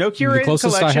 No curated The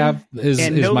closest collection I have is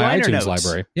no my iTunes notes.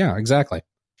 library. Yeah, exactly.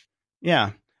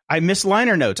 Yeah, I miss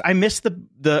liner notes. I miss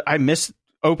I miss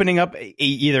opening up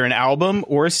either an album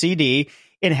or a CD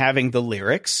and having the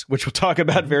lyrics, which we'll talk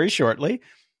about very shortly,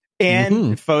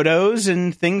 and photos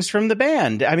and things from the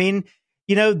band. I mean,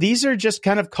 you know, these are just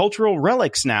kind of cultural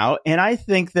relics now. And I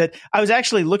think that I was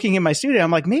actually looking in my studio.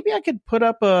 I'm like, maybe I could put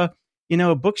up a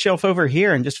bookshelf over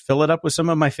here and just fill it up with some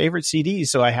of my favorite CDs.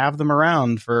 So I have them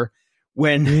around for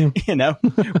when, you know,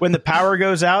 when the power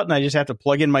goes out and I just have to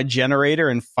plug in my generator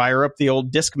and fire up the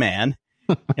old Discman.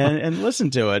 and listen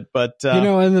to it. But you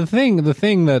know, and the thing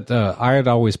that I had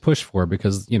always pushed for,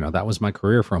 because, you know, that was my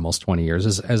career for almost 20 years,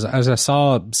 is as I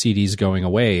saw CDs going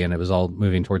away and it was all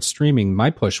moving towards streaming, my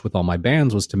push with all my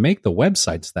bands was to make the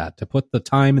websites to put the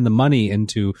time and the money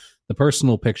into the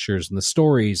personal pictures and the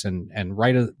stories and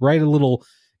write a little,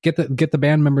 get the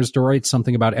band members to write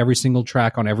something about every single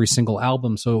track on every single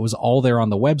album, so it was all there on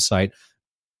the website.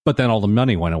 But then all the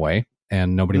money went away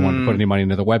and nobody wanted to put any money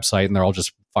into the website, and they're all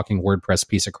just fucking WordPress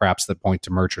piece of craps that point to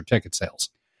merch or ticket sales.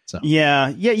 So yeah,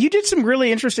 you did some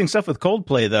really interesting stuff with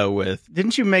Coldplay though.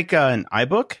 Didn't you make an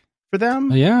iBook for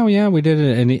them? Yeah, we did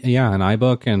an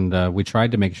iBook, and we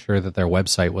tried to make sure that their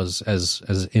website was as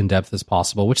in depth as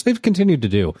possible, which they've continued to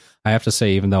do. I have to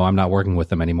say, even though I'm not working with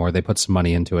them anymore, they put some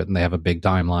money into it, and they have a big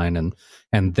timeline,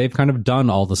 and they've kind of done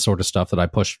all the sort of stuff that I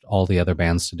pushed all the other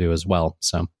bands to do as well.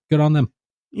 So good on them.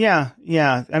 Yeah.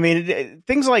 I mean,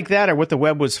 things like that are what the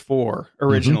web was for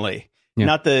originally,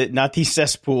 not the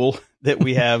cesspool that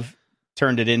we have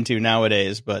turned it into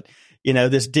nowadays. But,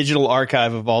 this digital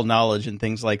archive of all knowledge and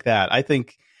things like that. I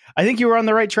think you were on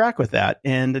the right track with that.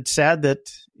 And it's sad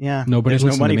that, there's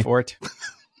no money for it.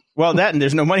 Well, that and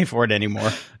there's no money for it anymore.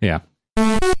 Yeah.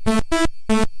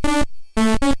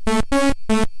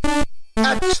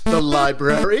 At the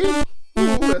library.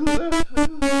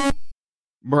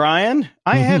 Brian,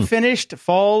 I have finished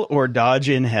Fall or Dodge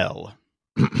in Hell.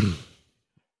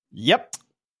 Yep.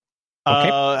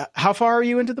 Okay. How far are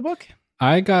you into the book?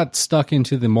 I got stuck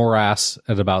into the morass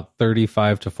at about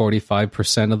 35 to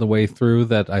 45% of the way through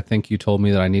that I think you told me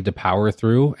that I need to power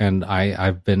through, and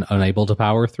I've been unable to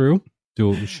power through.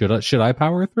 Should I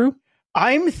power through?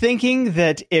 I'm thinking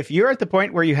that if you're at the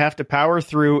point where you have to power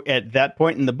through at that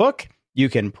point in the book, you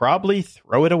can probably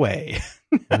throw it away.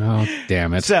 Oh,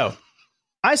 damn it. So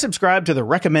I subscribe to the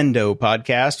Recommendo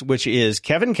podcast, which is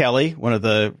Kevin Kelly, one of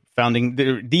the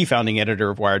founding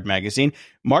editor of Wired Magazine,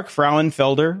 Mark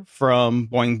Frauenfelder from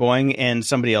Boing Boing, and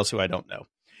somebody else who I don't know.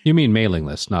 You mean mailing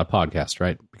list, not podcast,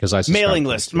 right? Because I mailing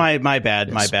list. My bad.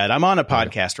 Yes. My bad. I'm on a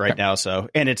podcast right now,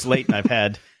 and it's late,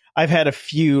 and I've had a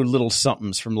few little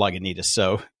somethings from Lagunitas,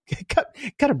 so cut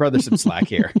a brother some slack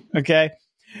here. Okay.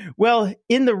 Well,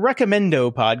 in the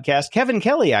Recommendo podcast, Kevin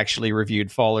Kelly actually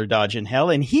reviewed Fall or Dodge in Hell,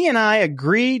 and he and I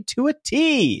agreed to a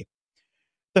T.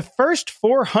 The first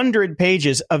 400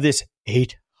 pages of this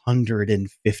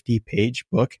 850-page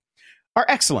book are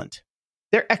excellent.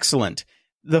 They're excellent.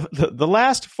 The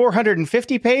last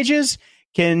 450 pages,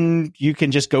 you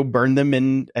can just go burn them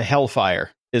in a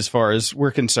hellfire, as far as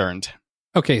we're concerned.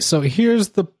 Okay, so here's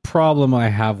the problem I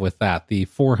have with that. The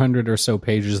 400 or so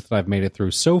pages that I've made it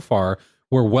through so far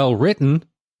were well written,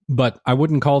 but I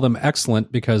wouldn't call them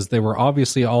excellent because they were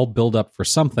obviously all build up for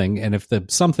something. And if the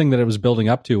something that it was building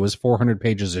up to was 400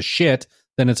 pages of shit,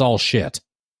 then it's all shit.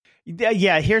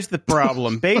 Yeah, here's the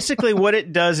problem. Basically, what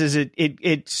it does is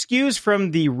it skews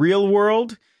from the real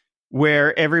world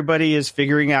where everybody is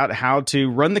figuring out how to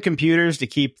run the computers to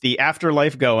keep the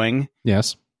afterlife going.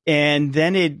 Yes. And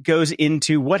then it goes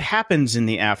into what happens in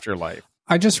the afterlife.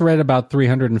 I just read about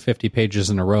 350 pages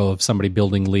in a row of somebody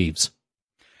building leaves.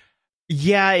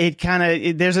 Yeah, it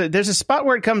kind of there's a spot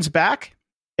where it comes back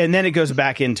and then it goes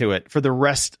back into it for the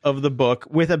rest of the book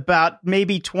with about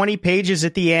maybe 20 pages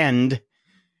at the end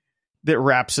that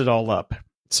wraps it all up.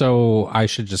 So I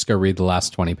should just go read the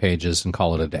last 20 pages and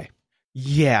call it a day.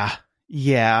 Yeah.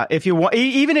 If you want,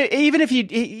 even if you,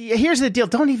 here's the deal.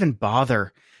 Don't even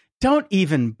bother. I'll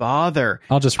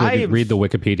just read the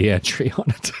Wikipedia entry on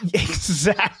it.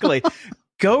 Exactly.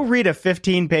 Go read a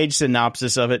 15-page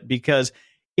synopsis of it because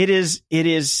it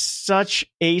is such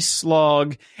a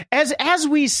slog. As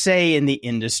we say in the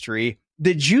industry,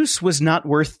 the juice was not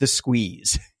worth the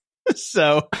squeeze.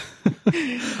 So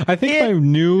I think my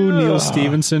new Neil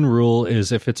Stephenson rule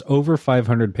is if it's over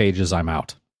 500 pages, I'm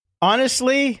out.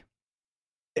 Honestly,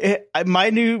 my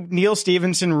new Neil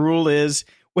Stephenson rule is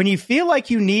when you feel like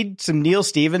you need some Neil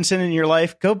Stephenson in your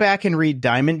life, go back and read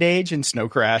Diamond Age and Snow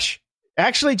Crash.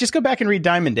 Actually, just go back and read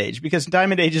Diamond Age because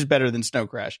Diamond Age is better than Snow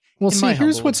Crash. Well, see,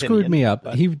 here's what screwed me up.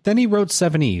 Then he wrote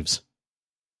Seven Eves.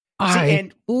 I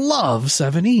love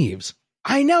Seven Eves.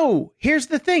 I know. Here's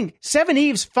the thing. Seven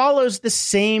Eves follows the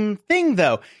same thing,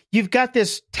 though. You've got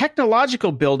this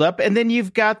technological buildup, and then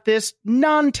you've got this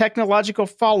non-technological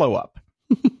follow-up,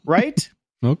 right?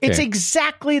 Okay. It's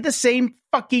exactly the same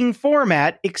fucking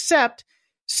format, except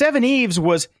Seven Eves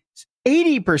was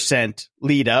 80%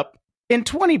 lead up and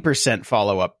 20%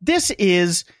 follow up. This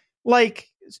is like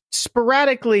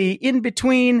sporadically in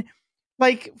between,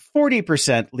 like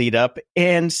 40% lead up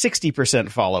and 60%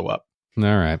 follow up. All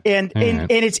right. And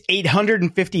it's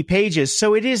 850 pages.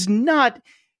 So it is not,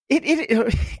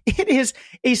 it is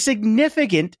a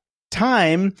significant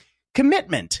time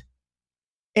commitment.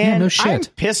 And no shit. I'm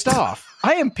pissed off.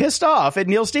 I am pissed off at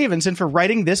Neil Stephenson for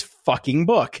writing this fucking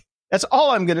book. That's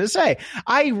all I'm going to say.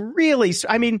 I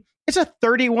mean, it's a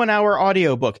 31-hour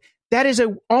audiobook. That is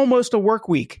almost a work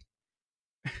week.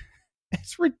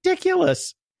 It's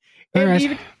ridiculous. All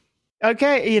right.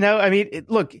 Okay,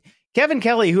 look, Kevin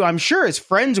Kelly, who I'm sure is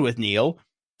friends with Neil,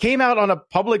 came out on a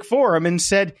public forum and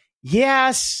said,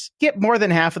 yes, get more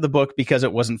than half of the book because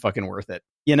it wasn't fucking worth it.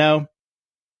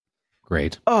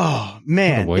 Great. Oh,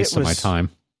 man. What a waste of my time.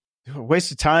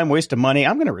 Waste of time, waste of money.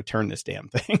 I'm going to return this damn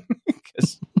thing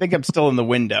because I think I'm still in the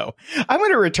window. I'm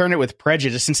going to return it with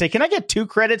prejudice and say, can I get 2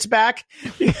 credits back?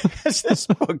 Because this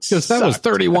book sucked. That was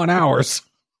 31 hours.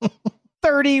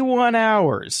 31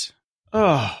 hours.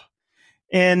 Oh.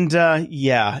 And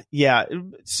yeah.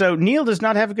 So Neil does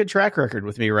not have a good track record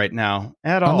with me right now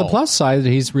at all. On the plus side,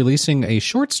 he's releasing a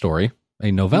short story,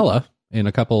 a novella, in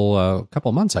a couple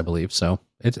months, I believe. So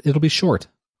it'll be short.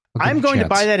 I'm going to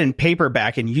buy that in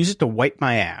paperback and use it to wipe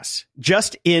my ass.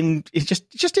 Just in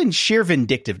sheer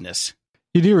vindictiveness.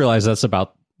 You do realize that's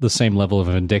about the same level of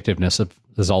vindictiveness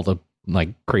as all the like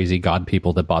crazy god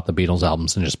people that bought the Beatles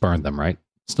albums and just burned them, right?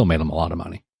 Still made them a lot of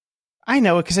money. I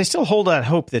know it because I still hold out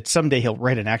hope that someday he'll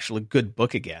write an actually good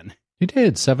book again. He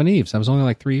did. Seven Eves. That was only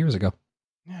like 3 years ago.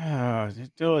 Oh,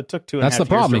 it took 2.5 years. That's the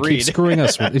problem. To He keeps screwing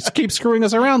us. It keeps screwing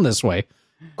us around this way.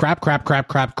 Crap.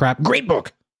 Great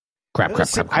book. Crap.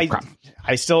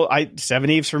 Seven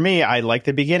Eves for me. I liked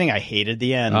the beginning. I hated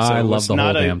the end. So I love the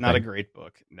whole damn thing. Not a great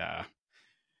book. Nah.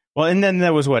 Well, and then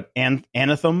there was what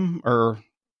Anathem or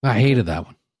I hated that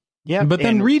one. Yeah, but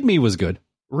then Read Me was good.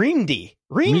 Reamdy.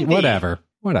 Whatever.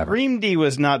 Reamdy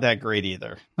was not that great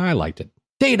either. I liked it.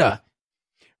 Data.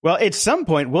 Well, at some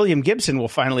point, William Gibson will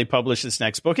finally publish this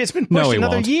next book. It's been pushed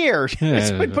another year.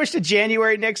 It's been pushed to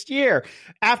January next year,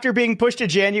 after being pushed to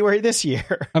January this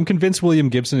year. I'm convinced William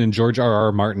Gibson and George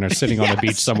R.R. Martin are sitting on a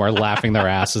beach somewhere laughing their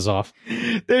asses off.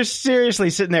 They're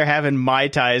seriously sitting there having Mai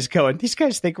Tais going, these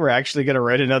guys think we're actually going to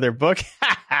write another book?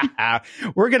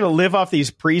 We're going to live off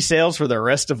these pre-sales for the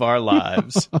rest of our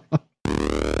lives.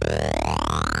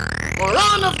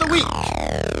 Moron of the Week.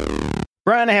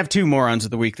 Brian, I have 2 morons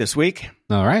of the week this week.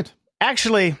 All right.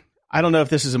 Actually, I don't know if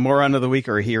this is a moron of the week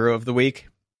or a hero of the week,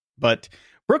 but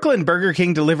Brooklyn Burger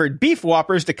King delivered beef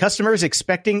Whoppers to customers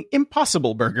expecting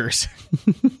Impossible Burgers.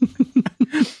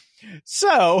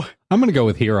 So I'm going to go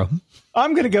with hero.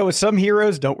 I'm going to go with some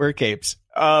heroes don't wear capes.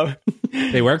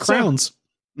 They wear crowns.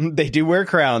 They do wear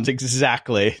crowns.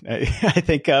 Exactly. I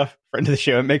think a friend of the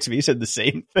show, It Makes Me, said the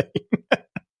same thing.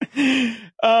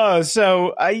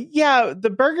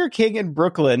 The Burger King in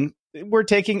Brooklyn were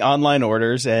taking online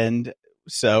orders, and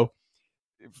so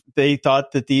they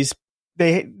thought that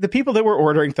the people that were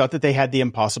ordering thought that they had the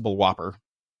Impossible Whopper,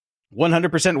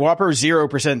 100% Whopper,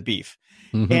 0% beef,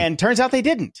 and turns out they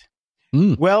didn't.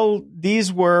 Well,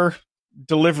 these were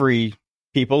delivery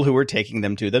people who were taking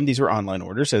them to them. These were online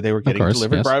orders, so they were getting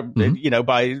delivered by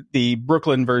the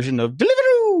Brooklyn version of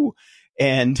Deliveroo,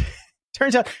 and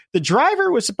turns out the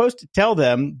driver was supposed to tell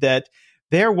them that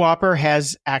their Whopper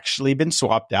has actually been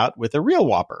swapped out with a real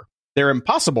Whopper. Their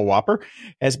Impossible Whopper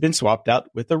has been swapped out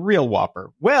with a real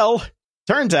Whopper. Well,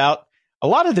 turns out a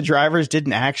lot of the drivers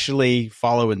didn't actually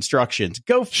follow instructions.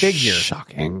 Go figure.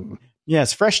 Shocking.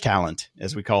 Yes, fresh talent,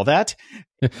 as we call that.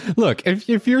 Look,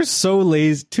 if you're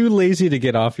too lazy to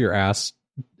get off your ass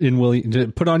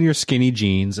to put on your skinny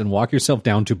jeans and walk yourself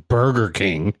down to Burger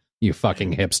King, you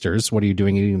fucking hipsters. What are you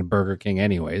doing eating a Burger King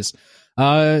anyways?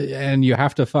 And you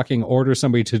have to fucking order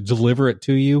somebody to deliver it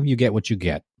to you. You get what you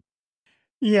get.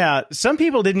 Yeah. Some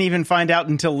people didn't even find out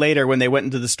until later when they went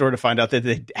into the store to find out that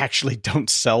they actually don't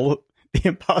sell the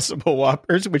Impossible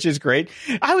Whoppers, which is great.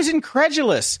 I was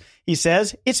incredulous. He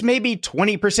says it's maybe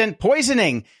 20%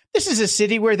 poisoning. This is a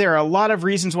city where there are a lot of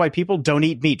reasons why people don't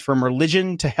eat meat, from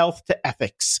religion to health to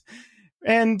ethics.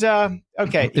 And,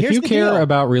 okay. If you care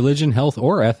about religion, health,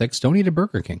 or ethics, don't eat a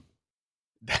Burger King.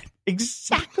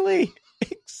 Exactly.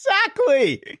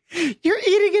 You're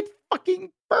eating at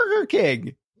fucking Burger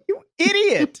King. You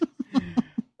idiot.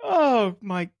 Oh,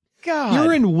 my God.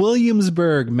 You're in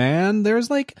Williamsburg, man.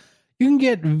 You can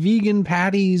get vegan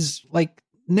patties like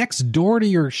next door to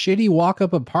your shitty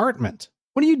walk-up apartment.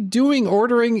 What are you doing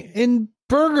ordering in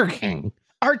Burger King?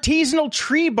 Artisanal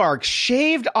tree bark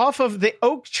shaved off of the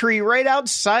oak tree right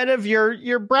outside of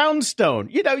your brownstone.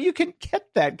 You can get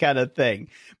that kind of thing.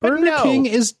 But Burger King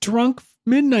is drunk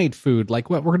midnight food, like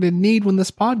what we're going to need when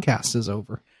this podcast is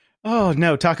over. Oh,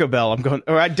 no, Taco Bell. I'm going,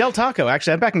 or Del Taco.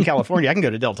 Actually, I'm back in California. I can go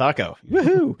to Del Taco.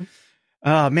 Woohoo.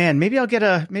 Oh, man, maybe I'll get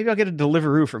a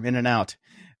Deliveroo from In-N-Out.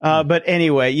 But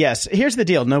anyway, yes, here's the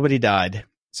deal. Nobody died.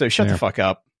 So shut the fuck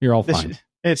up. You're all fine.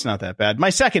 It's not that bad.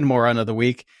 My second moron of the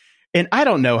week. And I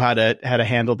don't know how to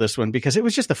handle this one because it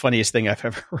was just the funniest thing I've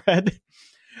ever read.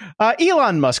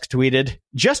 Elon Musk tweeted,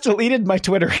 "Just deleted my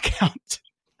Twitter account."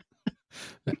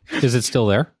 Is it still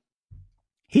there?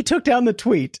 He took down the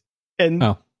tweet,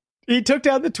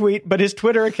 but his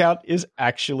Twitter account is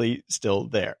actually still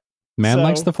there. Man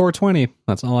likes the 420.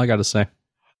 That's all I got to say.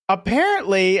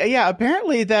 Apparently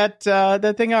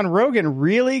that thing on Rogan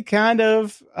really kind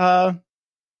of,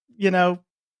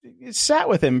 it sat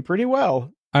with him pretty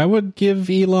well. I would give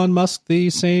Elon Musk the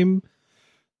same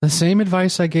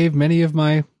advice I gave many of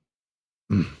my,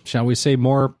 shall we say,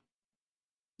 more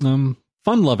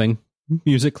fun-loving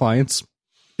music clients.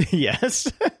 Yes.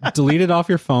 Delete it off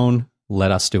your phone.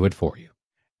 Let us do it for you.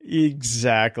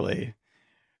 Exactly.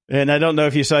 And I don't know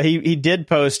if you saw, he did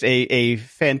post a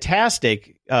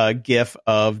fantastic GIF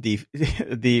of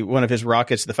the one of his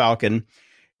rockets, the Falcon,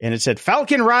 And it said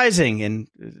Falcon Rising. And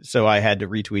so I had to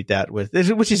retweet that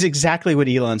which is exactly what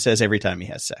Elon says every time he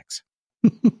has sex.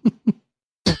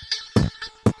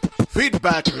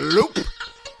 Feedback loop.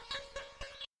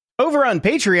 Over on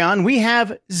Patreon, we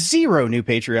have 0 new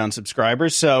Patreon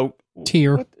subscribers. So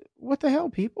Tier. What the hell,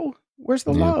 people? Where's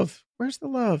the love? Where's the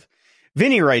love?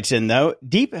 Vinny writes in, though,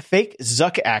 deep fake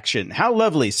Zuck action. How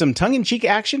lovely. Some tongue-in-cheek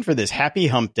action for this happy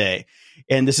hump day.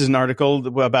 And this is an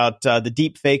article about the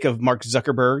deep fake of Mark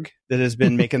Zuckerberg that has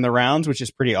been making the rounds, which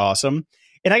is pretty awesome.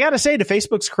 And I got to say, to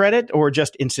Facebook's credit, or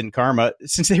just instant karma,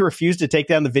 since they refused to take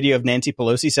down the video of Nancy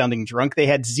Pelosi sounding drunk, they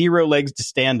had 0 legs to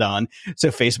stand on. So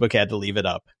Facebook had to leave it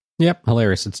up. Yep,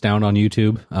 hilarious. It's down on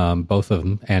YouTube, both of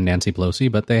them, and Nancy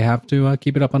Pelosi, but they have to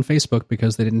keep it up on Facebook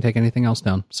because they didn't take anything else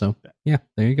down. So, yeah,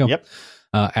 there you go. Yep.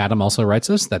 Adam also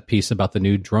writes us, that piece about the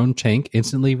new drone tank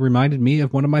instantly reminded me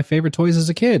of one of my favorite toys as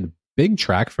a kid. Big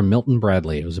Track from Milton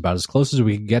Bradley. It was about as close as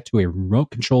we could get to a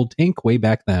remote-controlled tank way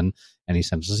back then, and he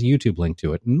sent us a YouTube link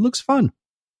to it, and it looks fun.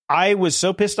 I was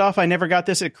so pissed off I never got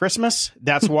this at Christmas.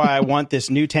 That's why I want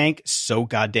this new tank so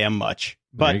goddamn much.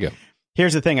 But there you go.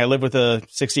 Here's the thing. I live with a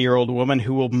 60-year-old woman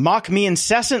who will mock me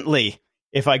incessantly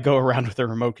if I go around with a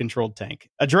remote-controlled tank.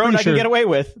 A drone I can get away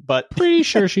with, but... Pretty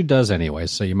sure she does anyway,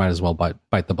 so you might as well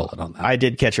bite the bullet on that. I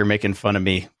did catch her making fun of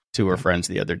me to her friends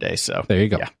the other day, so... There you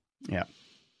go. Yeah.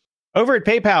 Over at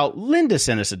PayPal, Linda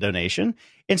sent us a donation,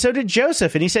 and so did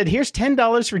Joseph, and he said, here's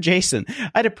 $10 for Jason.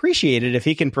 I'd appreciate it if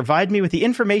he can provide me with the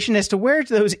information as to where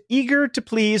those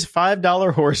eager-to-please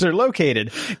 $5 horses are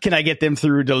located. Can I get them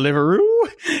through Deliveroo?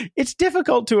 It's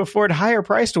difficult to afford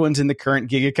higher-priced ones in the current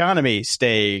gig economy.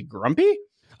 Stay grumpy?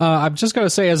 I've just got to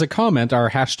say, as a comment, our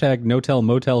hashtag No-Tell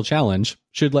Motel Challenge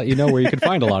should let you know where you can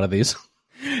find a lot of these.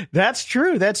 That's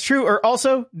true. Or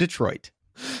also Detroit.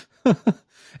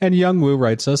 And Young Woo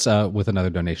writes us with another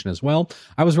donation as well.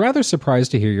 I was rather surprised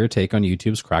to hear your take on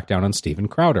YouTube's crackdown on Steven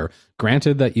Crowder.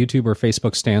 Granted that YouTube or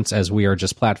Facebook's stance as we are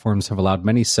just platforms have allowed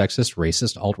many sexist,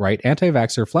 racist, alt-right,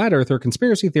 anti-vaxxer, flat earther,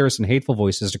 conspiracy theorists, and hateful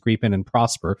voices to creep in and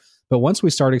prosper. But once we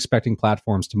start expecting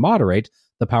platforms to moderate,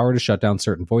 the power to shut down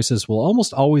certain voices will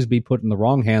almost always be put in the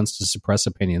wrong hands to suppress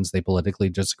opinions they politically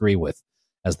disagree with.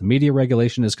 As the media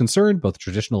regulation is concerned, both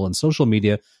traditional and social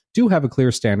media do have a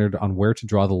clear standard on where to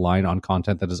draw the line on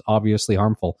content that is obviously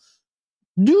harmful.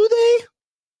 Do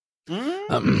they?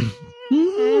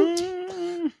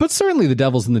 But certainly the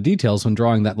devil's in the details when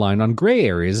drawing that line on gray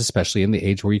areas, especially in the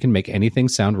age where you can make anything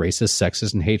sound racist,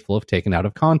 sexist, and hateful if taken out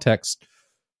of context.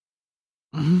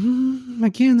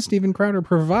 Again, Steven Crowder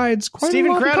provides quite a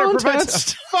lot of context.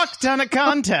 Provides a fuck ton of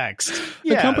context.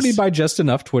 Yes. Accompanied by just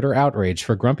enough Twitter outrage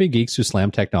for grumpy geeks who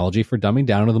slam technology for dumbing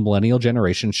down to the millennial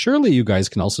generation. Surely you guys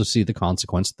can also see the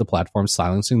consequence of the platform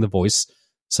silencing the voice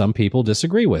some people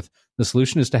disagree with. The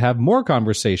solution is to have more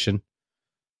conversation.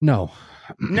 No,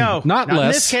 not less. In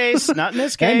this case. Not in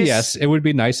this case. And yes, it would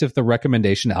be nice if the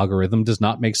recommendation algorithm does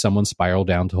not make someone spiral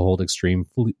down to hold extreme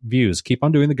views. Keep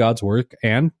on doing the God's work.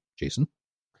 And Jason?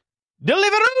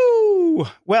 Deliveroo!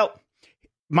 Well,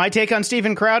 my take on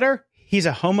Steven Crowder, he's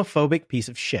a homophobic piece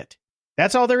of shit.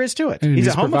 That's all there is to it. And he's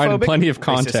a homophobic, plenty of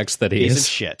context that he piece is of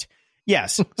shit.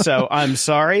 Yes. So I'm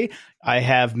sorry. I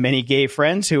have many gay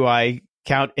friends who I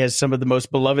count as some of the most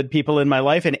beloved people in my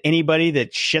life, and anybody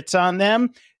that shits on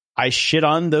them, I shit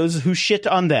on those who shit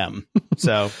on them.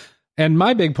 So, and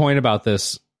my big point about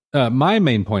this, my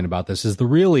main point about this is the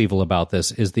real evil about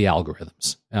this is the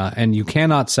algorithms. And you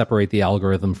cannot separate the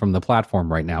algorithm from the platform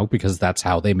right now because that's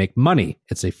how they make money.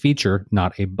 It's a feature,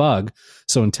 not a bug.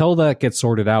 So until that gets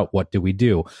sorted out, what do we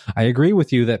do? I agree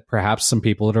with you that perhaps some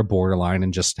people that are borderline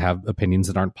and just have opinions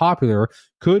that aren't popular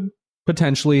could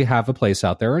potentially have a place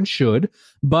out there and should.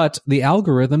 But the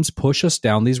algorithms push us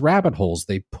down these rabbit holes.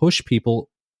 They push people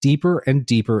deeper and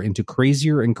deeper into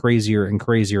crazier and crazier and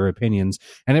crazier opinions.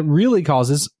 And it really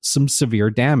causes some severe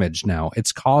damage now.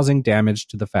 It's causing damage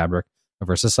to the fabric of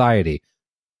our society.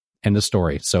 End of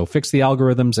story. So fix the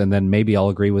algorithms and then maybe I'll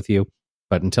agree with you.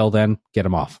 But until then, get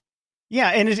them off. Yeah,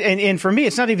 and for me,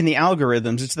 it's not even the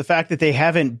algorithms. It's the fact that they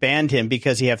haven't banned him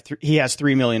because he has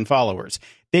 3 million followers.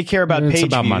 They care about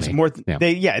page views money. more.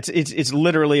 Yeah. It's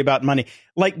literally about money.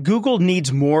 Like Google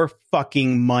needs more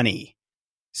fucking money.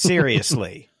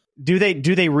 Seriously. Do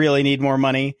they really need more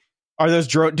money?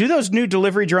 Do those new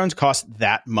delivery drones cost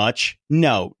that much?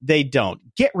 No, they don't.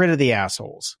 Get rid of the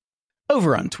assholes.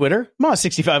 Over on Twitter,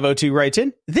 Moss6502 writes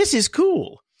in, "This is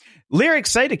cool. Lyric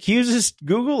Site accuses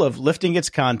Google of lifting its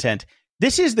content.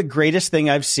 This is the greatest thing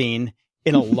I've seen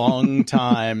in a long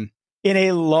time. In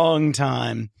a long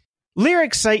time.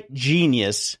 Lyric Site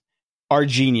genius are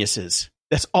geniuses.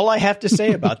 That's all I have to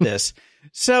say about this.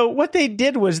 So what they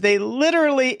did was they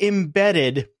literally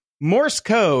embedded Morse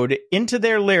code into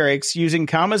their lyrics using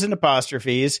commas and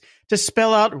apostrophes to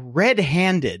spell out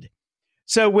red-handed.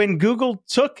 So when Google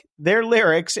took their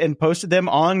lyrics and posted them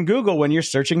on Google when you're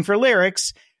searching for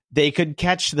lyrics, they could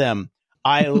catch them.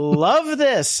 I love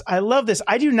this. I love this.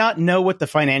 I do not know what the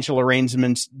financial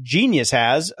arrangements Genius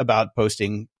has about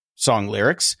posting song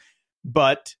lyrics,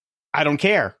 but I don't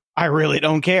care. I really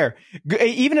don't care.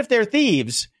 Even if they're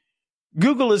thieves,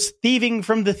 Google is thieving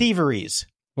from the thieveries.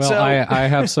 Well, so, I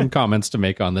have some comments to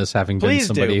make on this, having been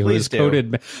somebody who has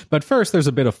coded. But first, there's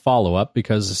a bit of follow-up,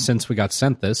 because since we got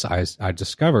sent this, I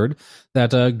discovered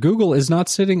that Google is not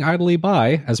sitting idly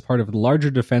by. As part of the larger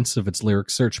defense of its lyric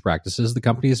search practices, the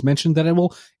company has mentioned that it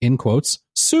will, in quotes,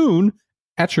 soon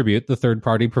attribute the third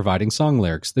party providing song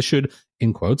lyrics. This should,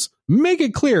 in quotes, make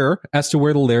it clear as to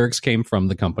where the lyrics came from,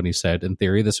 the company said. In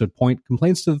theory, this would point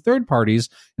complaints to the third parties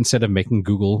instead of making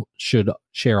Google should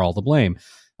share all the blame.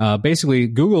 Basically,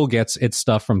 Google gets its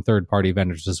stuff from third-party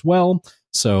vendors as well.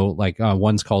 So, like,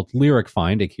 one's called Lyric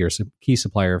Find, a key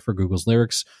supplier for Google's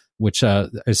lyrics, which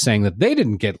is saying that they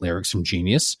didn't get lyrics from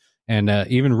Genius, and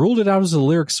even ruled it out as a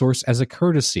lyric source as a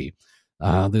courtesy.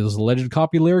 Those alleged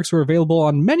copy lyrics were available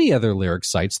on many other lyric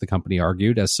sites, the company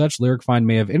argued. As such, Lyric Find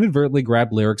may have inadvertently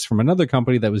grabbed lyrics from another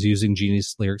company that was using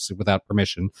Genius lyrics without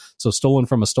permission. So stolen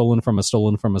from a stolen from a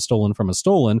stolen from a stolen from a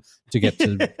stolen to get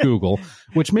to Google,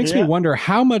 which makes me wonder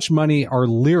how much money are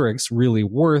lyrics really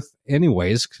worth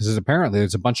anyways, because apparently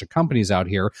there's a bunch of companies out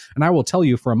here. And I will tell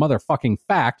you for a motherfucking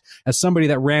fact, as somebody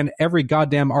that ran every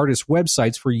goddamn artist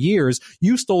websites for years,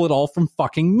 you stole it all from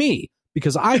fucking me.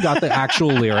 Because I got the actual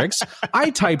lyrics,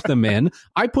 I typed them in,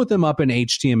 I put them up in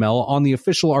HTML on the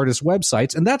official artist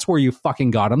websites, and that's where you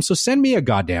fucking got them. So send me a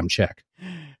goddamn check.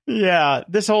 Yeah,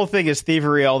 this whole thing is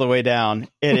thievery all the way down.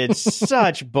 And it's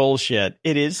such bullshit.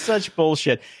 It is such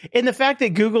bullshit. And the fact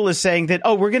that Google is saying that,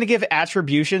 oh, we're going to give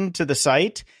attribution to the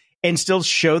site and still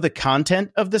show the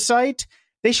content of the site,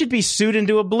 they should be sued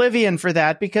into oblivion for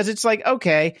that, because it's like,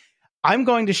 okay, I'm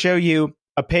going to show you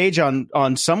a page on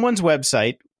someone's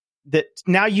website that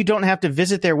now you don't have to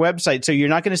visit their website, so you're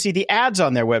not going to see the ads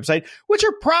on their website, which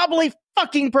are probably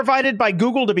fucking provided by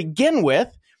Google to begin with.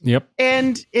 Yep.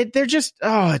 And they're just,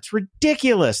 it's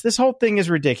ridiculous. This whole thing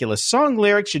is ridiculous. Song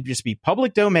lyrics should just be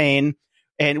public domain,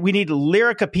 and we need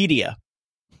Lyricopedia.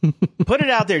 Put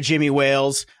it out there, Jimmy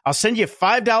Wales. I'll send you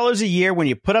 $5 a year when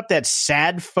you put up that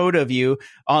sad photo of you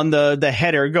on the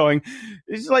header going,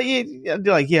 it's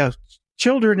like, yeah,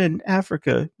 children in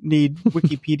Africa need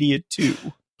Wikipedia too.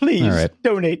 Please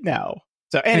donate now.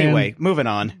 So anyway, moving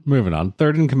on.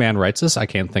 Third in Command writes us, I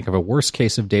can't think of a worse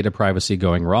case of data privacy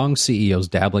going wrong. CEOs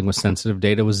dabbling with sensitive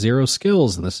data with zero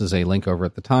skills. And this is a link over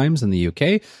at the Times in the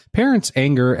UK. Parents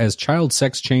anger as child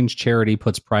sex change charity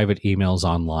puts private emails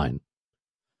online.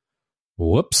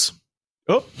 Whoops.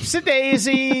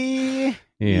 Oopsie-daisy.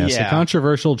 Yes, a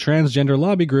controversial transgender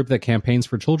lobby group that campaigns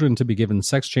for children to be given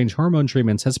sex change hormone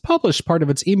treatments has published part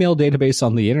of its email database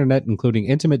on the internet, including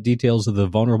intimate details of the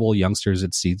vulnerable youngsters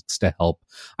it seeks to help.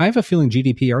 I have a feeling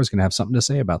GDPR is going to have something to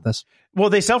say about this.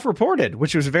 Well, they self-reported,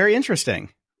 which was very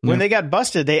interesting. When they got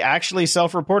busted, they actually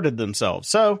self-reported themselves.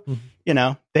 So,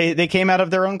 they came out of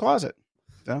their own closet.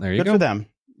 So there you go. Good for them.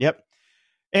 Yep.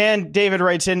 And David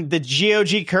writes in, the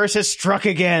GOG curse has struck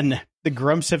again. The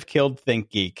Grumps have killed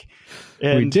ThinkGeek.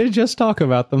 And we did just talk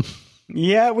about them.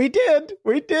 Yeah, we did.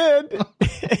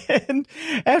 And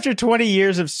after 20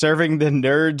 years of serving the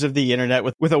nerds of the internet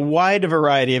with a wide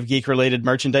variety of geek-related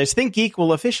merchandise, ThinkGeek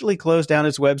will officially close down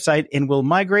its website and will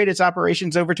migrate its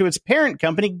operations over to its parent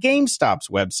company, GameStop's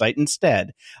website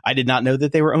instead. I did not know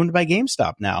that they were owned by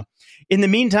GameStop now. In the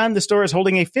meantime, the store is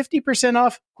holding a 50%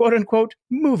 off, quote-unquote,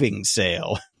 moving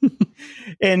sale.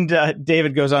 And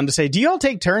David goes on to say, do you all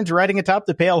take turns riding atop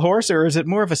the pale horse, or is it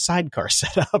more of a sidecar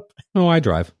setup? Oh, I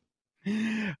drive.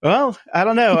 Well, I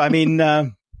don't know. I mean,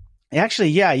 actually,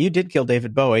 yeah, you did kill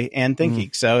David Bowie and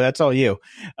ThinkGeek, so that's all you.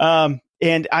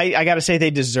 And I got to say,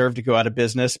 they deserve to go out of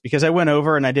business, because I went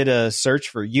over and I did a search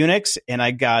for Unix, and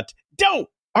I got,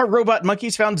 our robot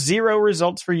monkeys found 0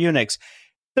 results for Unix.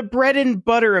 The bread and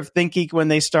butter of ThinkGeek when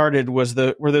they started were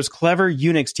those clever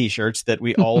Unix t-shirts that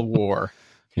we all wore.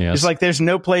 Yes. It's like there's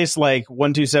no place like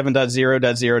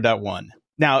 127.0.0.1.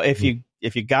 Now, if you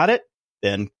got it,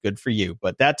 then good for you.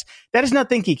 But that is not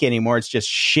ThinkGeek anymore. It's just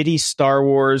shitty Star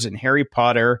Wars and Harry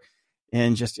Potter,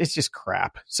 and it's just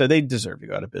crap. So they deserve to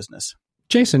go out of business.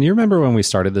 Jason, you remember when we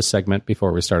started this segment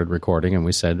before we started recording, and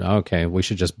we said, okay, we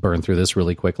should just burn through this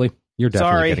really quickly? You're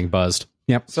definitely getting buzzed.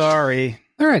 Yep. Sorry.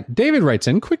 All right. David writes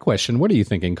in, quick question. What are you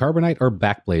thinking, Carbonite or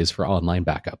Backblaze for online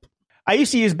backup? I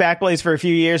used to use Backblaze for a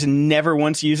few years and never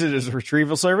once used it as a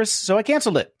retrieval service, so I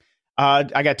canceled it.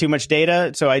 I got too much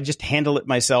data, so I just handle it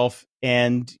myself.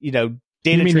 And, data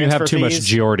you mean transfer you have too much fees.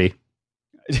 Geordie?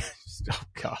 Oh,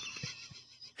 God.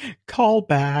 Call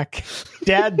back.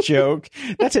 Dad joke.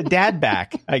 That's a dad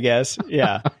back, I guess.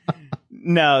 Yeah.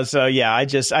 No, so yeah,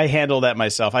 I handle that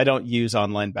myself. I don't use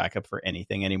online backup for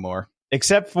anything anymore,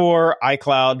 except for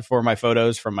iCloud for my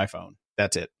photos from my phone.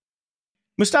 That's it.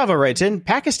 Mustafa writes in,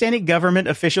 Pakistani government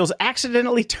officials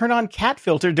accidentally turn on cat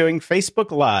filter during Facebook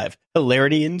Live.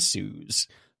 Hilarity ensues.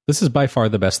 This is by far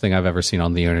the best thing I've ever seen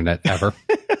on the internet ever.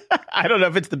 I don't know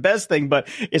if it's the best thing, but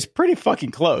it's pretty fucking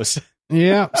close.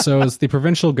 Yeah, so it's the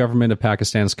provincial government of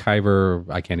Pakistan's Khyber.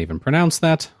 I can't even pronounce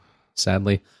that,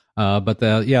 sadly. But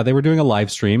they were doing a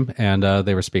live stream, and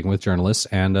they were speaking with journalists,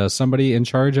 and somebody in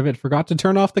charge of it forgot to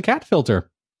turn off the cat filter.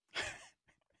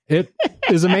 It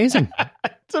is amazing.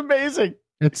 It's amazing.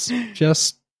 It's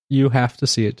just, you have to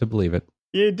see it to believe it.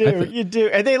 You do.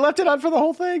 And they left it on for the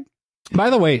whole thing.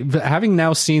 By the way, having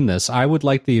now seen this, I would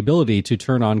like the ability to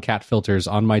turn on cat filters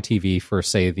on my TV for,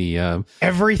 say, the...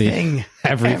 Everything.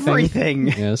 Everything.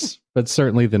 Yes, but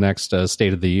certainly the next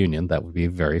State of the Union. That would be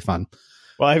very fun.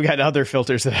 Well, I've got other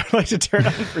filters that I'd like to turn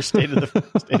on for State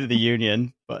of the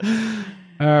Union. But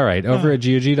all right, over at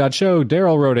GOG.show,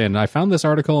 Daryl wrote in, I found this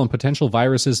article on potential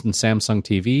viruses in Samsung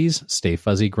TVs. Stay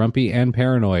fuzzy, grumpy, and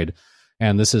paranoid.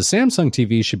 And this is Samsung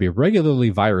TVs should be regularly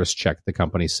virus checked, the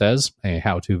company says. A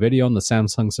how-to video on the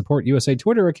Samsung Support USA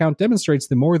Twitter account demonstrates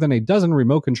the more than a dozen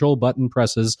remote control button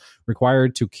presses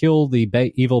required to kill the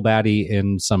evil baddie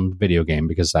in some video game,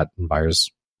 because that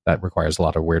requires a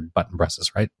lot of weird button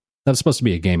presses, right? That's supposed to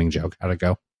be a gaming joke. How'd it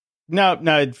go? No,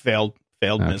 it failed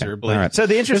miserably. Right. So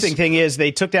the interesting thing is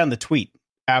they took down the tweet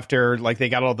after they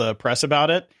got all the press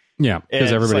about it. Yeah,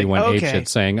 because everybody went apeshit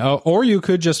saying, oh, or you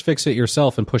could just fix it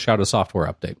yourself and push out a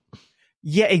software update.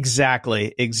 Yeah,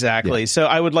 exactly. Yeah. So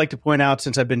I would like to point out,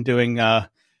 since I've been doing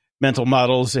mental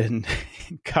models and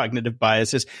cognitive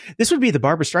biases, this would be the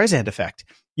Barbra Streisand effect.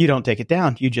 You don't take it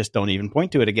down. You just don't even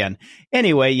point to it again.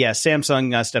 Anyway, yeah,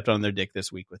 Samsung stepped on their dick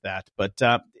this week with that. But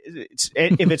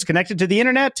if it's connected to the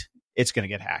internet, it's going to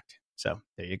get hacked. So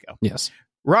there you go. Yes.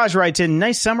 Raj writes in,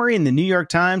 nice summary in the New York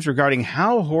Times regarding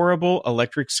how horrible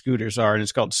electric scooters are. And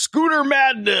it's called Scooter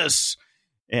Madness.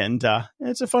 And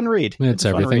it's a fun read. It's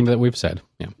everything that we've said.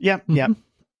 Yeah. Yeah.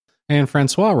 And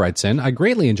Francois writes in, I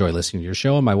greatly enjoy listening to your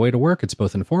show on my way to work. It's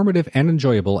both informative and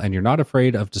enjoyable, and you're not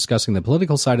afraid of discussing the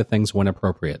political side of things when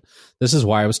appropriate. This is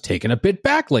why I was taken a bit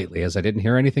back lately, as I didn't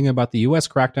hear anything about the U.S.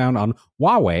 crackdown on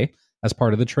Huawei as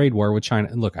part of the trade war with China.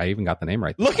 Look, I even got the name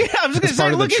right. I was going to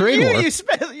say, look at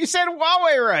you. You said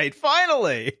Huawei right,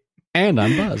 finally. And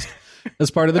I'm buzzed.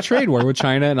 As part of the trade war with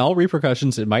China and all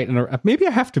repercussions it might. Maybe I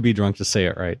have to be drunk to say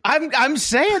it right. I'm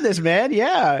saying this, man.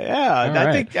 Yeah.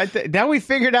 I think now we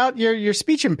figured out your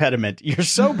speech impediment. You're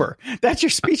sober. That's your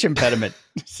speech impediment.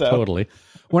 So. Totally.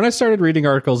 When I started reading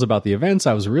articles about the events,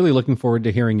 I was really looking forward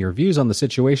to hearing your views on the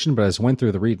situation, but as I went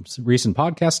through the recent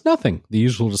podcasts, nothing. The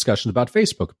usual discussions about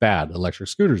Facebook, bad. Electric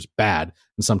scooters, bad.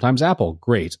 And sometimes Apple,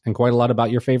 great. And quite a lot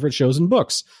about your favorite shows and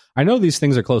books. I know these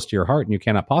things are close to your heart and you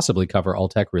cannot possibly cover all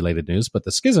tech-related news, but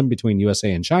the schism between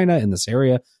USA and China in this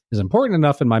area is important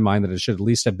enough in my mind that it should at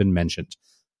least have been mentioned.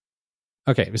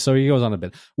 Okay, so he goes on a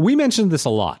bit. We mentioned this a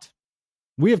lot.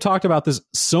 We have talked about this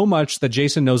so much that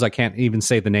Jason knows I can't even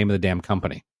say the name of the damn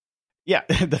company. Yeah,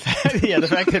 the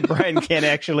fact that Brian can't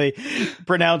actually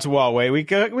pronounce Huawei.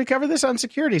 We cover this on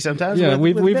security sometimes. Yeah,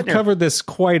 we've covered this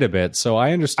quite a bit, so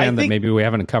I understand that maybe we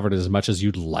haven't covered it as much as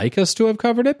you'd like us to have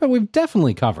covered it, but we've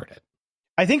definitely covered it.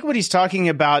 I think what he's talking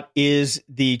about is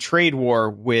the trade war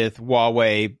with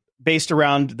Huawei based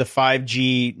around the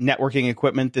 5G networking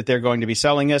equipment that they're going to be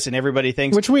selling us, and everybody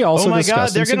thinks, which we also discussed. Oh my God,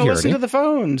 they're going to listen to the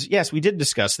phones. Yes, we did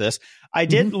discuss this. I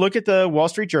did look at the Wall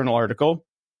Street Journal article,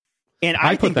 and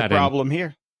I think the problem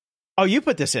here. Oh, you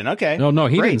put this in? Okay. No,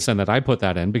 he didn't send that. I put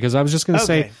that in because I was just going to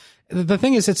say, the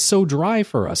thing is, it's so dry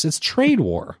for us. It's trade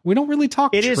war. We don't really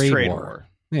talk trade war. It is trade war.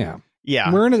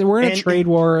 Yeah. We're in a trade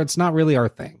war. It's not really our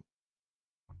thing.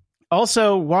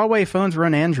 Also, Huawei phones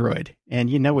run Android, and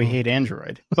we hate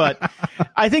Android. But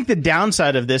I think the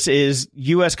downside of this is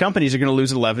U.S. companies are going to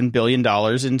lose $11 billion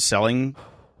in selling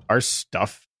our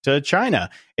stuff to China.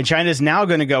 And China is now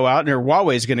going to go out, or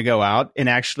Huawei is going to go out and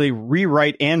actually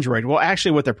rewrite Android. Well,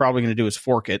 actually, what they're probably going to do is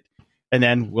fork it, and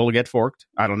then we'll get forked.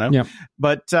 I don't know. Yep.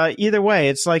 But either way,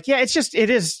 it's like, it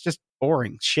is just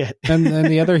boring shit. and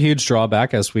the other huge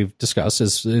drawback, as we've discussed,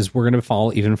 is we're going to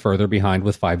fall even further behind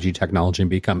with 5G technology and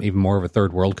become even more of a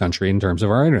third world country in terms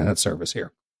of our internet service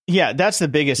here. Yeah, that's the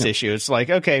biggest issue. It's like,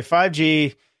 okay,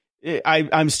 5G,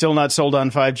 I'm still not sold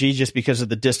on 5G just because of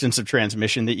the distance of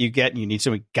transmission that you get, and you need so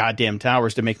many goddamn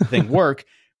towers to make the thing work.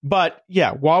 But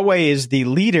yeah, Huawei is the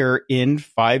leader in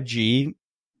 5G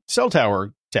cell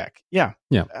tower tech. Yeah.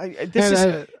 Yeah.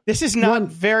 This is not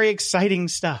very exciting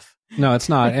stuff. No, it's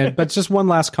not. But just one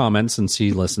last comment, since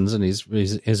he listens and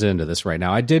he's into this right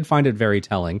now. I did find it very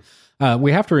telling.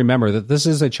 We have to remember that this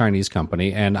is a Chinese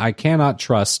company, and I cannot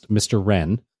trust Mr.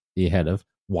 Ren, the head of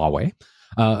Huawei,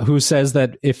 who says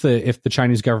that if the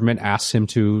Chinese government asks him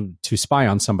to spy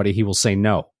on somebody, he will say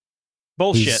no.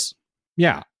 Bullshit.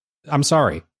 Yeah, I'm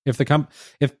sorry. If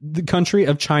the country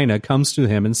of China comes to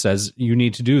him and says you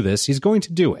need to do this, he's going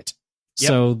to do it. Yep.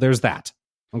 So there's that.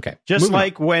 Okay. Just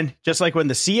like when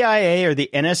the CIA or the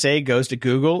NSA goes to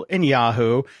Google and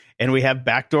Yahoo, and we have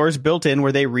backdoors built in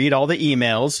where they read all the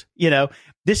emails,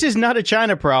 this is not a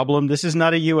China problem. This is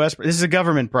not a U.S. This is a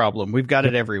government problem. We've got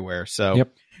it everywhere. So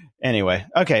anyway,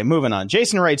 okay, moving on.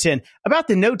 Jason writes in about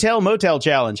the No-Tell Motel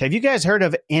Challenge. Have you guys heard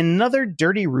of Another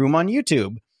Dirty Room on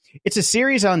YouTube? It's a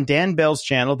series on Dan Bell's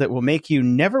channel that will make you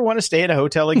never want to stay at a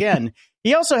hotel again.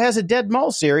 He also has a Dead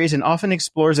Mall series and often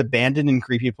explores abandoned and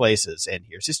creepy places. And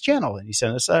here's his channel. And he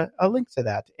sent us a link to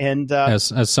that. And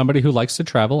as somebody who likes to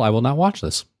travel, I will not watch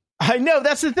this. I know,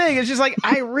 that's the thing. It's just like,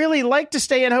 I really like to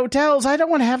stay in hotels. I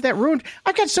don't want to have that ruined.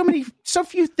 I've got so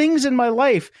few things in my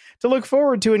life to look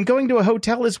forward to, and going to a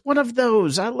hotel is one of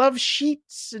those. I love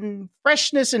sheets and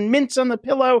freshness and mints on the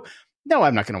pillow. No,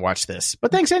 I'm not going to watch this, but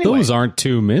thanks anyway. Those aren't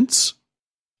 2 mints.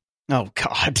 Oh,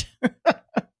 God.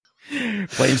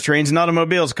 Planes, Trains, and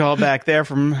Automobiles call back there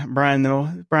from Brian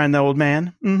the old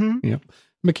man. Mm-hmm. Yep.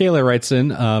 Michaela writes in,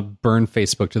 burn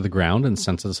Facebook to the ground, and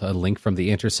sends us a link from The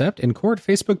Intercept. In court,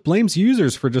 Facebook blames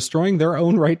users for destroying their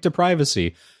own right to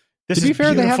privacy. To be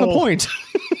fair, beautiful. They have a point.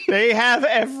 They have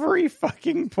every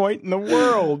fucking point in the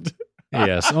world.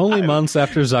 Yes, only months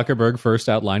after Zuckerberg first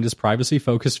outlined his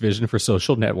privacy-focused vision for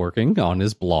social networking on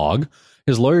his blog,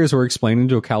 his lawyers were explaining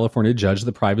to a California judge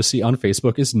that privacy on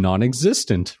Facebook is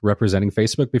non-existent. Representing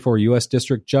Facebook before U.S.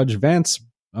 District Judge Vance,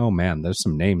 oh man, there's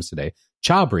some names today,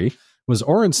 Chabry, was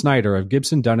Oren Snyder of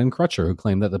Gibson, Dunn & Crutcher, who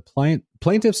claimed that the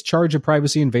plaintiff's charge of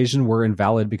privacy invasion were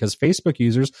invalid because Facebook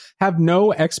users have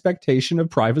no expectation of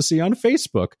privacy on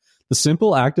Facebook. The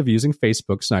simple act of using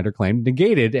Facebook, Snyder claimed,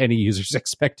 negated any user's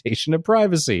expectation of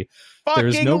privacy.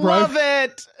 Love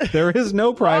it! There is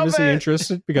no privacy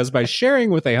interest because by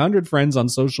sharing with 100 friends on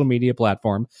social media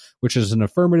platform, which is an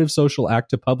affirmative social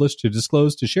act to publish, to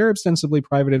disclose, to share ostensibly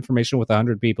private information with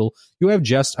 100 people, you have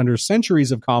just, under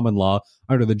centuries of common law,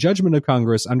 under the judgment of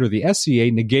Congress, under the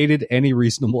SCA, negated any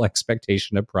reasonable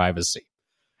expectation of privacy.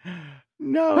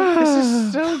 No, this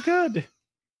is so good.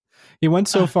 He went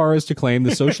so far as to claim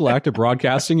the social act of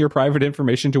broadcasting your private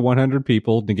information to 100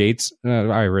 people negates... I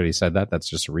already said that. That's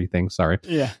just a rethink. Sorry.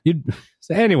 Yeah.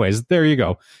 Anyways, there you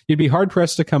go. You'd be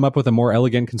hard-pressed to come up with a more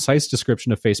elegant, concise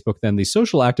description of Facebook than the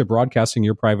social act of broadcasting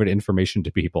your private information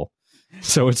to people.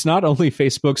 So it's not only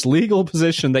Facebook's legal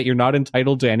position that you're not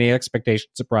entitled to any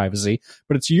expectations of privacy,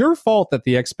 but it's your fault that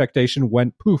the expectation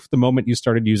went poof the moment you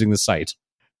started using the site.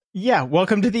 Yeah.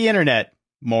 Welcome to the internet,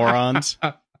 morons.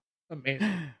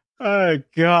 Amazing. Oh,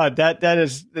 God, that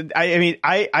is, I mean,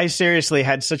 I seriously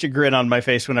had such a grin on my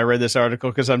face when I read this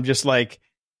article, because I'm just like,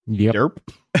 derp.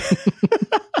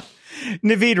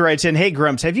 Naveed writes in, hey,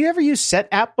 Grumps, have you ever used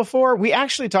SetApp before? We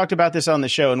actually talked about this on the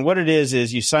show, and what it is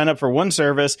you sign up for one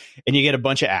service and you get a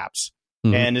bunch of apps.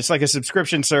 Mm-hmm. And it's like a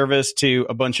subscription service to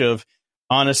a bunch of,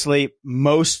 honestly,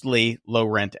 mostly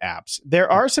low-rent apps.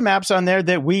 There are some apps on there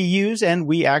that we use and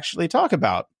we actually talk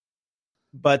about.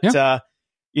 But,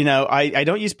 I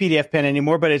don't use PDF Pen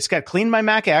anymore, but it's got Clean My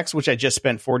Mac X, which I just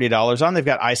spent $40 on. They've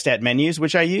got iStat Menus,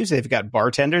 which I use. They've got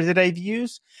Bartender that I've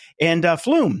used, and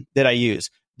Flume that I use.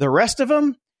 The rest of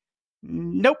them,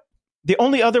 nope. The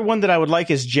only other one that I would like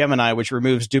is Gemini, which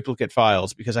removes duplicate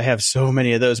files, because I have so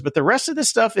many of those. But the rest of the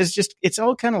stuff is just, it's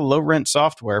all kind of low-rent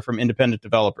software from independent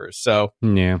developers. So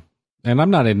yeah, and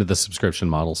I'm not into the subscription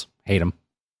models. Hate them.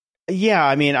 Yeah,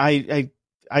 I mean,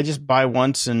 I just buy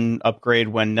once and upgrade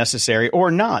when necessary, or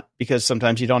not, because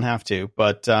sometimes you don't have to.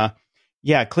 But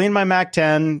Clean My Mac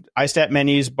 10, iStat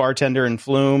Menus, Bartender, and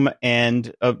Flume,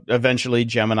 and eventually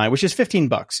Gemini, which is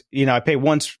 $15. I pay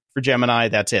once for Gemini,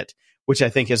 that's it, which I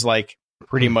think is like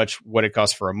pretty much what it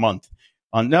costs for a month.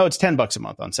 No, it's $10 a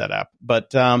month on SetApp,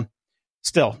 but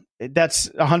still, that's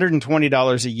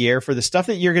 $120 a year for the stuff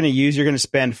that you're going to use. You're going to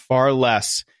spend far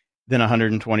less than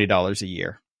 $120 a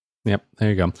year. Yep, there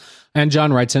you go. And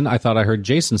John writes in, I thought I heard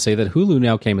Jason say that Hulu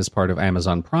now came as part of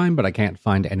Amazon Prime, but I can't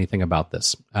find anything about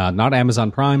this. Not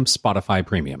Amazon Prime, Spotify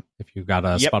Premium. If you've got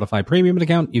a Spotify Premium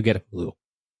account, you get Hulu.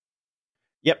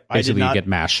 Yep, basically you get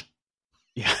MASH.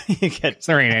 Yeah, you get.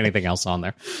 There ain't anything else on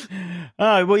there.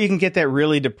 Well, you can get that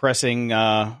really depressing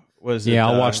Was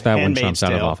I'll watch that when Trump's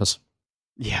out of Tale? office.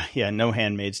 Yeah, no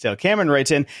Handmaid's Tale. Cameron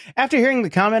writes in, after hearing the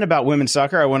comment about women's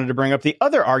soccer, I wanted to bring up the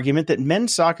other argument that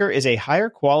men's soccer is a higher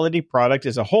quality product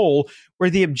as a whole, where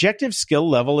the objective skill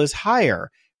level is higher.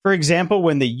 For example,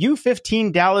 when the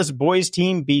U15 Dallas boys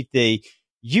team beat the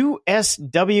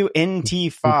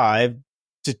USWNT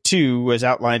 5-2, as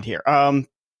outlined here.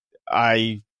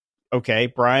 Okay,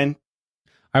 Brian.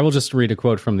 I will just read a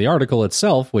quote from the article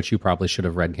itself, which you probably should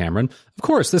have read, Cameron. Of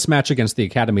course, this match against the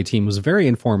Academy team was very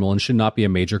informal and should not be a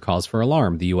major cause for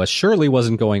alarm. The U.S. surely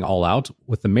wasn't going all out,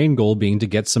 with the main goal being to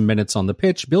get some minutes on the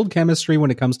pitch, build chemistry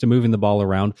when it comes to moving the ball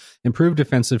around, improve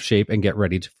defensive shape, and get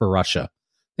ready for Russia.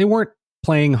 They weren't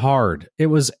playing hard. It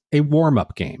was a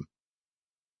warm-up game.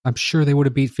 I'm sure they would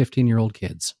have beat 15-year-old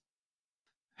kids.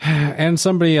 And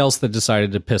somebody else that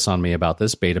decided to piss on me about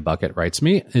this, Beta Bucket, writes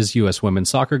me, is U.S. women's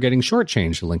soccer getting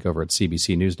shortchanged? A link over at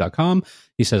cbcnews.com.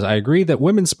 He says, I agree that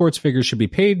women's sports figures should be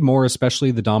paid more,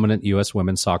 especially the dominant U.S.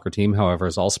 women's soccer team. However,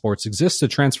 as all sports exist to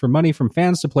transfer money from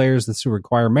fans to players, this will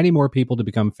require many more people to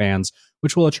become fans,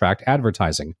 which will attract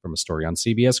advertising. From a story on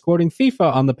CBS quoting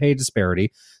FIFA on the pay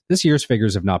disparity, this year's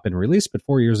figures have not been released, but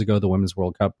 4 years ago, the Women's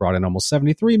World Cup brought in almost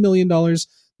 $73 million.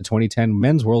 The 2010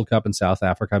 Men's World Cup in South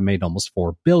Africa made almost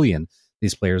 $4 billion.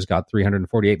 These players got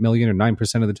 $348 million, or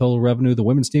 9% of the total revenue. The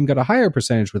women's team got a higher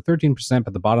percentage with 13%,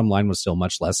 but the bottom line was still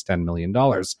much less, $10 million.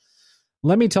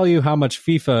 Let me tell you how much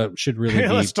FIFA should really be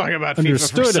Let's talk about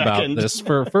understood FIFA for a about second. this.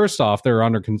 First off, they're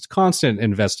under constant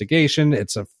investigation.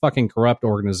 It's a fucking corrupt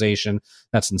organization.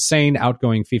 That's insane.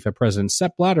 Outgoing FIFA president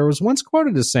Sepp Blatter was once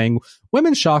quoted as saying,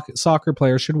 women's soccer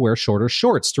players should wear shorter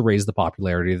shorts to raise the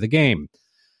popularity of the game.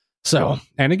 So,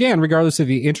 and again, regardless of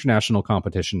the international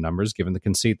competition numbers, given the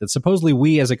conceit that supposedly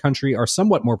we as a country are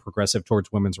somewhat more progressive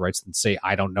towards women's rights than, say,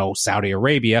 I don't know, Saudi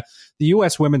Arabia, the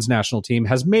U.S. women's national team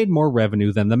has made more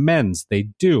revenue than the men's. They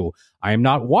do. I am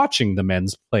not watching the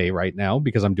men's play right now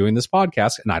because I'm doing this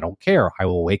podcast, and I don't care. I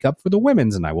will wake up for the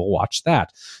women's, and I will watch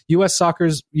that. U.S.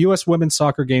 women's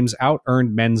soccer games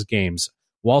out-earned men's games.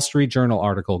 Wall Street Journal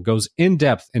article goes in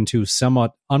depth into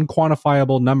somewhat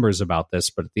unquantifiable numbers about this,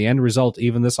 but at the end result,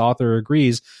 even this author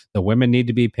agrees that women need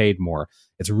to be paid more.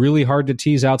 It's really hard to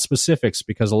tease out specifics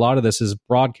because a lot of this is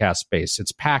broadcast based.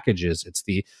 It's packages.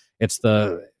 It's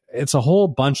a whole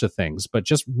bunch of things, but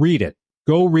just read it.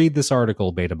 Go read this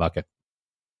article, Beta Bucket.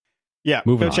 Yeah,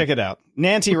 go check it out.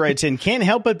 Nancy writes in, can't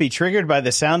help but be triggered by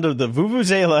the sound of the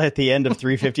vuvuzela at the end of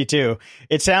 352.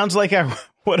 It sounds like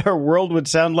what our world would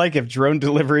sound like if drone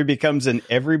delivery becomes an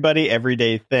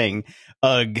everyday thing.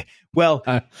 Ugh. Well,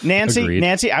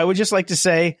 Nancy, I would just like to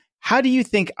say, how do you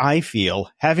think I feel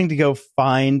having to go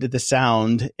find the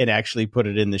sound and actually put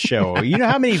it in the show? You know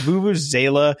how many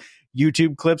vuvuzela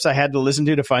YouTube clips I had to listen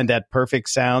to find that perfect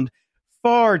sound?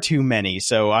 Far too many.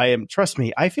 So trust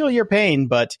me, I feel your pain,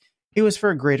 but it was for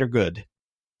a greater good.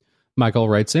 Michael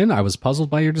writes in, I was puzzled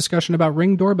by your discussion about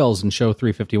Ring doorbells in show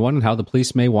 351 and how the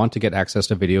police may want to get access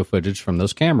to video footage from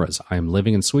those cameras. I am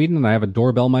living in Sweden and I have a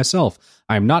doorbell myself.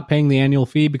 I am not paying the annual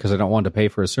fee because I don't want to pay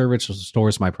for a service that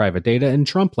stores my private data in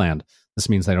Trumpland. This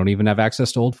means I don't even have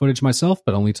access to old footage myself,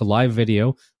 but only to live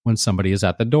video when somebody is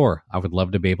at the door. I would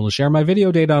love to be able to share my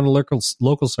video data on a local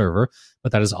server,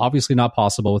 but that is obviously not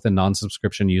possible with a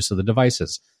non-subscription use of the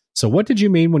devices. So what did you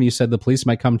mean when you said the police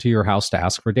might come to your house to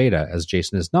ask for data? As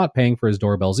Jason is not paying for his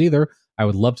doorbells either, I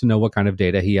would love to know what kind of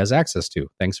data he has access to.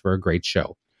 Thanks for a great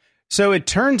show. So it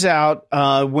turns out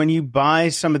when you buy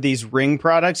some of these Ring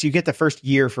products, you get the first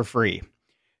year for free.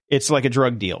 It's like a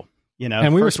drug deal. You know,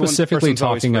 and we were specifically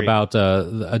talking about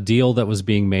a deal that was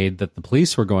being made that the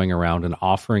police were going around and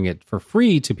offering it for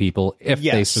free to people if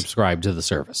they subscribe to the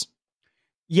service.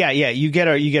 Yeah. You get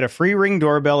a free Ring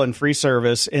doorbell and free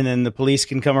service, and then the police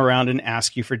can come around and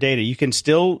ask you for data. You can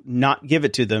still not give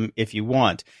it to them if you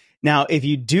want. Now, if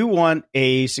you do want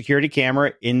a security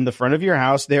camera in the front of your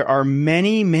house, there are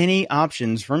many, many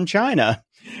options from China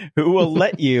who will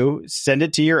let you send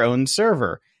it to your own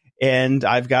server. And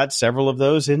I've got several of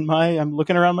those I'm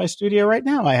looking around my studio right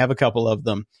now. I have a couple of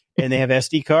them, and they have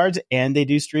SD cards and they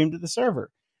do stream to the server.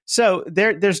 So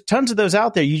there's tons of those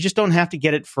out there. You just don't have to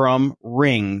get it from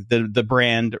Ring, the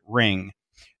brand Ring.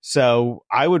 So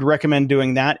I would recommend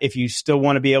doing that if you still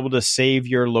want to be able to save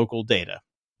your local data.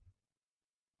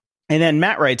 And then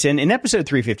Matt writes in episode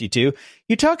 352,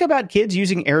 you talk about kids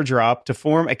using AirDrop to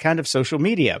form a kind of social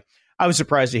media. I was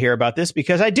surprised to hear about this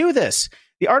because I do this.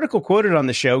 The article quoted on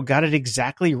the show got it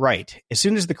exactly right. As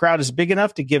soon as the crowd is big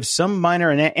enough to give some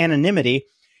minor anonymity,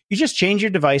 you just change your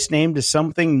device name to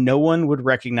something no one would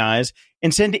recognize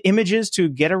and send images to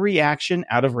get a reaction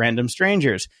out of random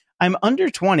strangers. I'm under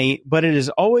 20, but it has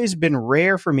always been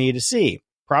rare for me to see.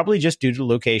 probably just due to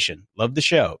location. Love the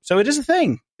show. So it is a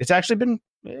thing. It's actually been,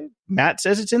 Matt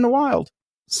says it's in the wild.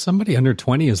 Somebody under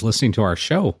 20 is listening to our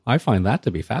show. I find that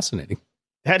to be fascinating.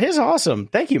 That is awesome.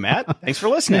 Thank you, Matt. Thanks for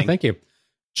listening. Yeah, thank you.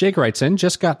 Jake writes in,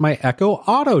 just got my Echo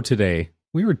Auto today.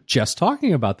 We were just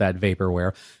talking about that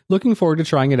vaporware. Looking forward to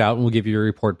trying it out, and we'll give you a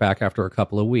report back after a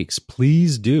couple of weeks.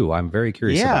 Please do. I'm very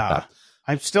curious about that.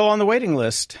 I'm still on the waiting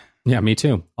list. Yeah, me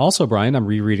too. Also, Brian, I'm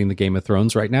rereading the Game of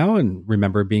Thrones right now and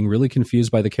remember being really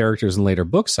confused by the characters in later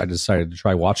books. I decided to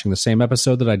try watching the same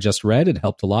episode that I just read. It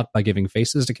helped a lot by giving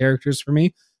faces to characters for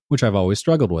me, which I've always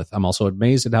struggled with. I'm also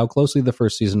amazed at how closely the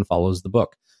first season follows the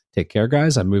book. Take care,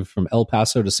 guys. I moved from El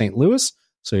Paso to St. Louis,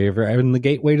 so if you're in the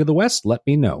gateway to the west, let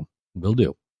me know. Will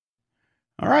do.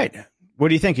 All right. What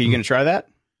do you think? Are you going to try that?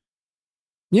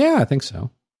 Yeah, I think so.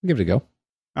 I'll give it a go.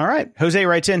 All right. Jose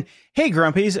writes in, hey,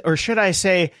 Grumpies, or should I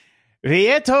say,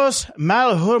 Vientos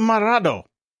Malhumorado.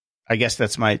 I guess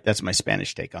that's my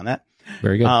Spanish take on that.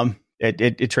 Very good.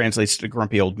 It translates to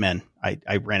grumpy old men.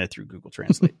 I ran it through Google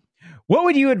Translate. What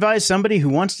would you advise somebody who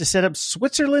wants to set up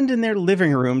Switzerland in their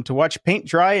living room to watch paint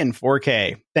dry in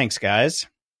 4K? Thanks, guys.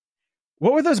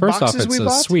 What were those boxes we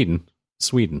bought?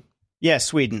 Sweden. Yeah,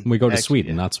 Sweden. We go to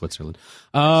Sweden, not Switzerland.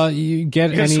 You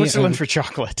get any Switzerland for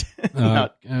chocolate.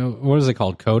 What is it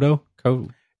called? Coda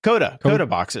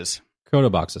boxes. Coda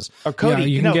boxes. Or Cody. Yeah,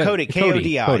 you can get Cody.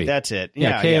 K-O-D-I. Cody. That's it.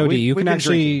 Yeah, K-O-D. You can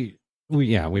actually...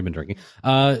 we've been drinking.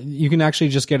 You can actually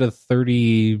just get a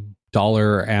 $30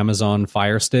 Amazon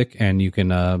Fire Stick, and you can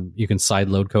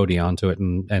sideload Cody onto it,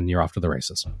 and you're off to the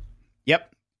races.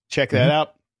 Yep. Check that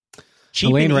out.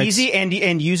 Cheap Elaine and easy,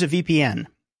 and use a VPN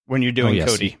when you're doing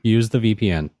Cody. Use the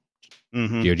VPN.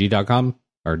 GOG.com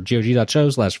or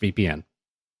GOG.show/VPN.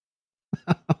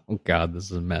 Oh, God, this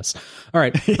is a mess. All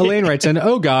right. Elaine writes in,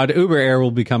 oh, God, Uber Air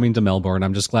will be coming to Melbourne.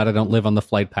 I'm just glad I don't live on the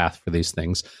flight path for these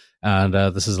things. And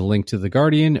this is a link to The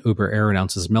Guardian. Uber Air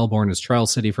announces Melbourne as trial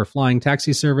city for flying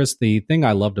taxi service. The thing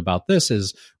I loved about this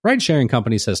is ride-sharing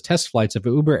company says test flights of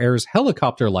Uber Air's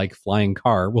helicopter-like flying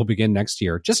car will begin next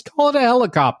year. Just call it a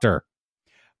helicopter.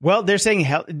 Well, they're saying,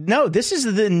 no, this is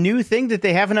the new thing that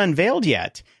they haven't unveiled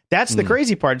yet. That's the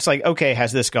crazy part. It's like, okay,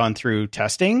 has this gone through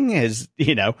testing? Is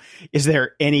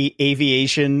there any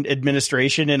aviation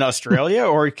administration in Australia,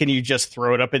 or can you just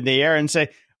throw it up in the air and say,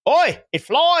 oi, it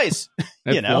flies?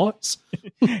 Flies?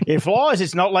 It flies.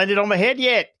 It's not landed on my head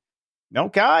yet.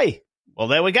 Okay. Well,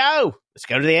 there we go. Let's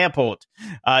go to the airport.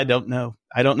 I don't know.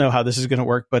 I don't know how this is going to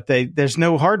work, but there's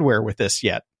no hardware with this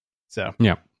yet. So,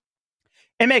 yeah.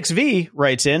 MXV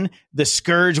writes in, the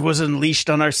scourge was unleashed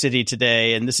on our city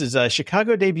today. And this is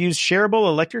Chicago debuts shareable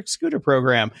electric scooter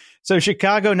program. So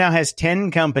Chicago now has 10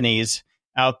 companies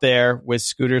out there with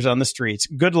scooters on the streets.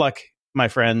 Good luck, my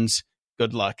friends.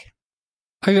 Good luck.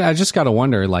 I just got to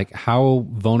wonder, like, how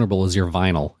vulnerable is your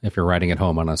vinyl if you're riding at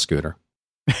home on a scooter?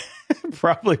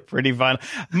 Probably pretty violent.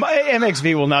 My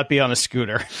MXV will not be on a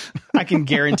scooter. I can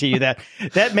guarantee you that.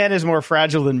 That man is more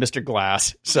fragile than Mr.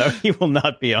 Glass, so he will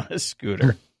not be on a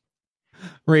scooter.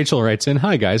 Rachel writes in,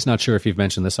 hi guys, not sure if you've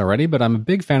mentioned this already, but I'm a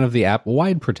big fan of the app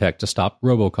Wide Protect to stop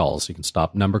robocalls. You can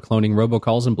stop number cloning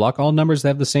robocalls and block all numbers that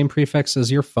have the same prefix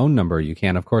as your phone number. You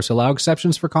can, of course, allow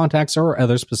exceptions for contacts or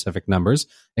other specific numbers.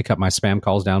 It cut my spam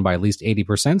calls down by at least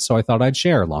 80%, so I thought I'd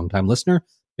share. Longtime listener,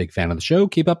 big fan of the show.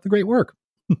 Keep up the great work.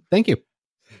 Thank you.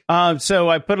 So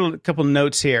I put a couple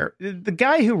notes here. The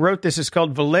guy who wrote this is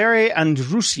called Valery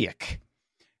Andrusiak.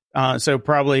 So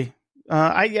probably,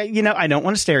 I don't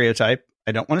want to stereotype.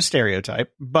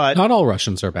 But not all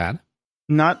Russians are bad.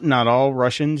 Not all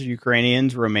Russians,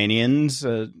 Ukrainians,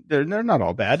 Romanians. They're not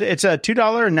all bad. It's a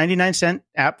 $2.99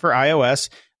 app for iOS.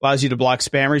 Allows you to block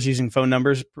spammers using phone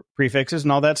numbers, prefixes,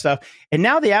 and all that stuff. And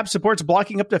now the app supports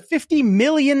blocking up to 50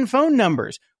 million phone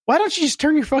numbers. Why don't you just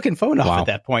turn your fucking phone off at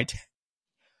that point?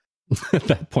 At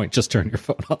that point, just turn your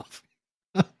phone off.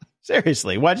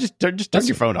 Seriously, why just turn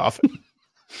your phone off?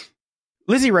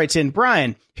 Lizzie writes in,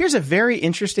 Brian, here's a very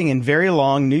interesting and very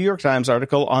long New York Times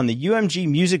article on the UMG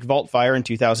Music Vault fire in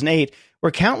 2008,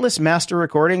 where countless master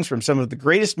recordings from some of the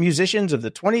greatest musicians of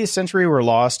the 20th century were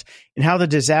lost, and how the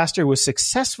disaster was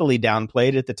successfully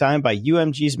downplayed at the time by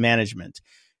UMG's management.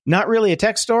 Not really a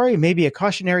tech story, maybe a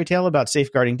cautionary tale about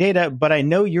safeguarding data, but I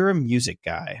know you're a music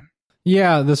guy.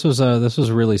 Yeah, this was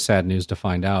really sad news to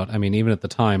find out. I mean, even at the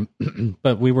time,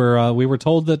 but we were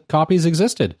told that copies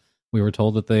existed. We were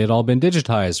told that they had all been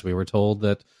digitized. We were told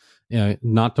that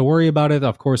not to worry about it.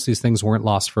 Of course, these things weren't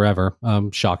lost forever.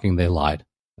 Shocking, they lied,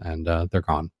 and they're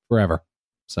gone forever.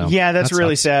 So yeah, that's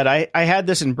really sad. I had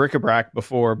this in bric-a-brac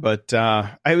before, but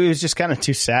it was just kind of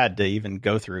too sad to even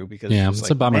go through because it's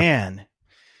a bummer. Man,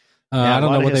 Yeah, I don't a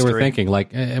lot know of what they were history. thinking.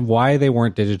 Like, why they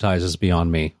weren't digitized is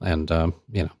beyond me. And,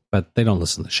 but they don't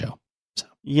listen to the show. So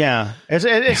Yeah.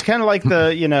 It's kind of like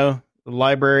the, the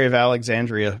Library of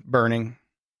Alexandria burning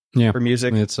yeah, for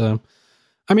music. it's,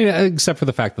 except for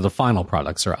the fact that the final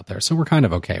products are out there. So we're kind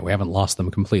of okay. We haven't lost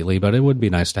them completely, but it would be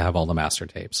nice to have all the master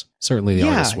tapes. Certainly the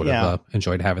artists would have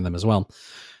enjoyed having them as well.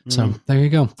 So there you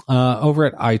go. Over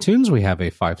at iTunes, we have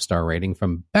a 5-star rating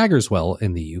from Baggerswell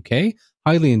in the UK.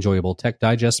 Highly enjoyable Tech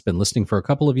Digest. Been listening for a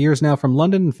couple of years now from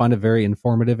London and find it very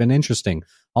informative and interesting.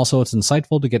 Also, it's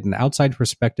insightful to get an outside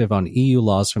perspective on EU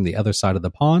laws from the other side of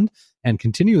the pond and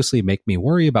continuously make me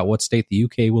worry about what state the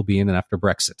UK will be in after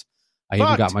Brexit. I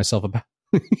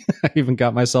even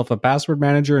got myself a password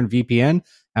manager and VPN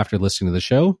after listening to the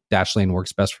show. Dashlane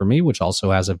works best for me, which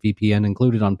also has a VPN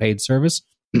included on paid service.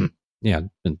 Yeah,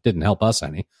 it didn't help us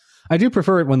any. I do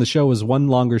prefer it when the show is one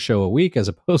longer show a week as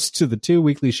opposed to the 2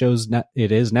 weekly shows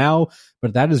it is now,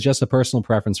 but that is just a personal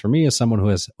preference for me as someone who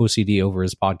has OCD over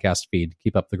his podcast feed.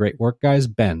 Keep up the great work, guys.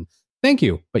 Ben, thank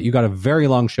you, but you got a very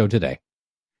long show today.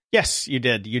 Yes, you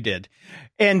did. You did.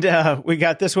 And we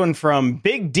got this one from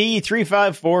Big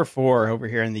D3544 over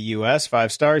here in the U.S.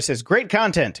 5 stars. Says, great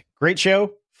content, great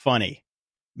show, funny.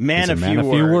 Man, a few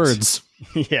words.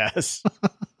 Yes.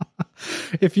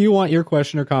 If you want your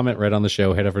question or comment read on the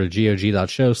show, head over to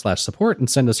gog.show/support and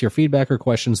send us your feedback or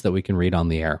questions that we can read on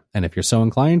the air. And if you're so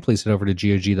inclined, please head over to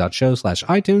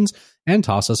gog.show/iTunes and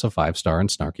toss us a 5-star and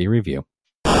snarky review.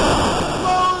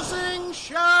 Closing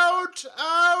shout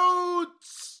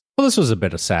outs. Well, this was a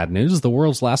bit of sad news. The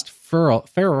world's last feral.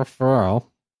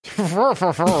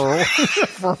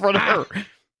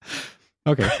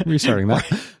 Okay, restarting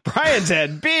that. Brian's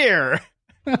had beer.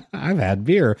 I've had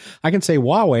beer. I can say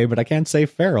Huawei, but I can't say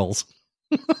ferals.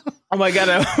 Oh my God,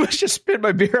 I almost just spit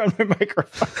my beer on my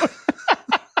microphone.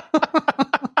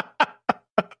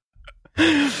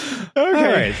 Okay. All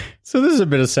right. So this is a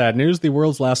bit of sad news. The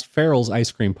world's last Farrell's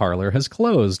ice cream parlor has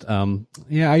closed. I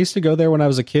used to go there when I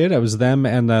was a kid. I was them,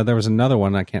 and there was another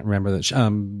one. I can't remember that.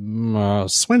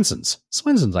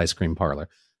 Swenson's ice cream parlor,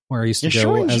 where I used to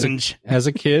go as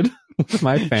a kid with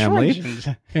my family.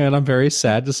 And I'm very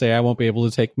sad to say I won't be able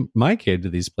to take my kid to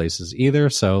these places either.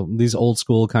 So these old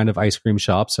school kind of ice cream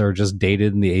shops are just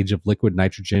dated in the age of liquid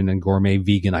nitrogen and gourmet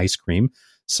vegan ice cream.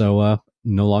 So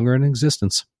no longer in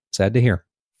existence. Sad to hear.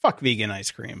 Fuck vegan ice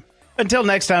cream. Until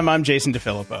next time, I'm Jason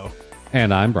DeFilippo.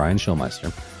 And I'm Brian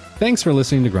Schulmeister. Thanks for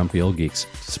listening to Grumpy Old Geeks.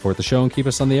 To support the show and keep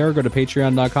us on the air, go to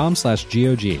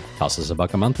patreon.com/GOG. Toss us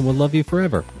 $1 a month and we'll love you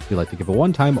forever. If you'd like to give a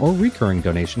one-time or recurring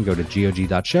donation, go to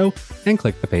GOG.show and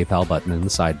click the PayPal button in the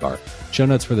sidebar. Show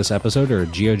notes for this episode are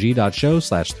at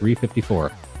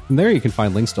GOG.show/354. From there, you can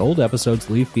find links to old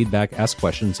episodes, leave feedback, ask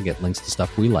questions, and get links to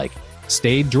stuff we like.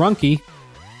 Stay drunky.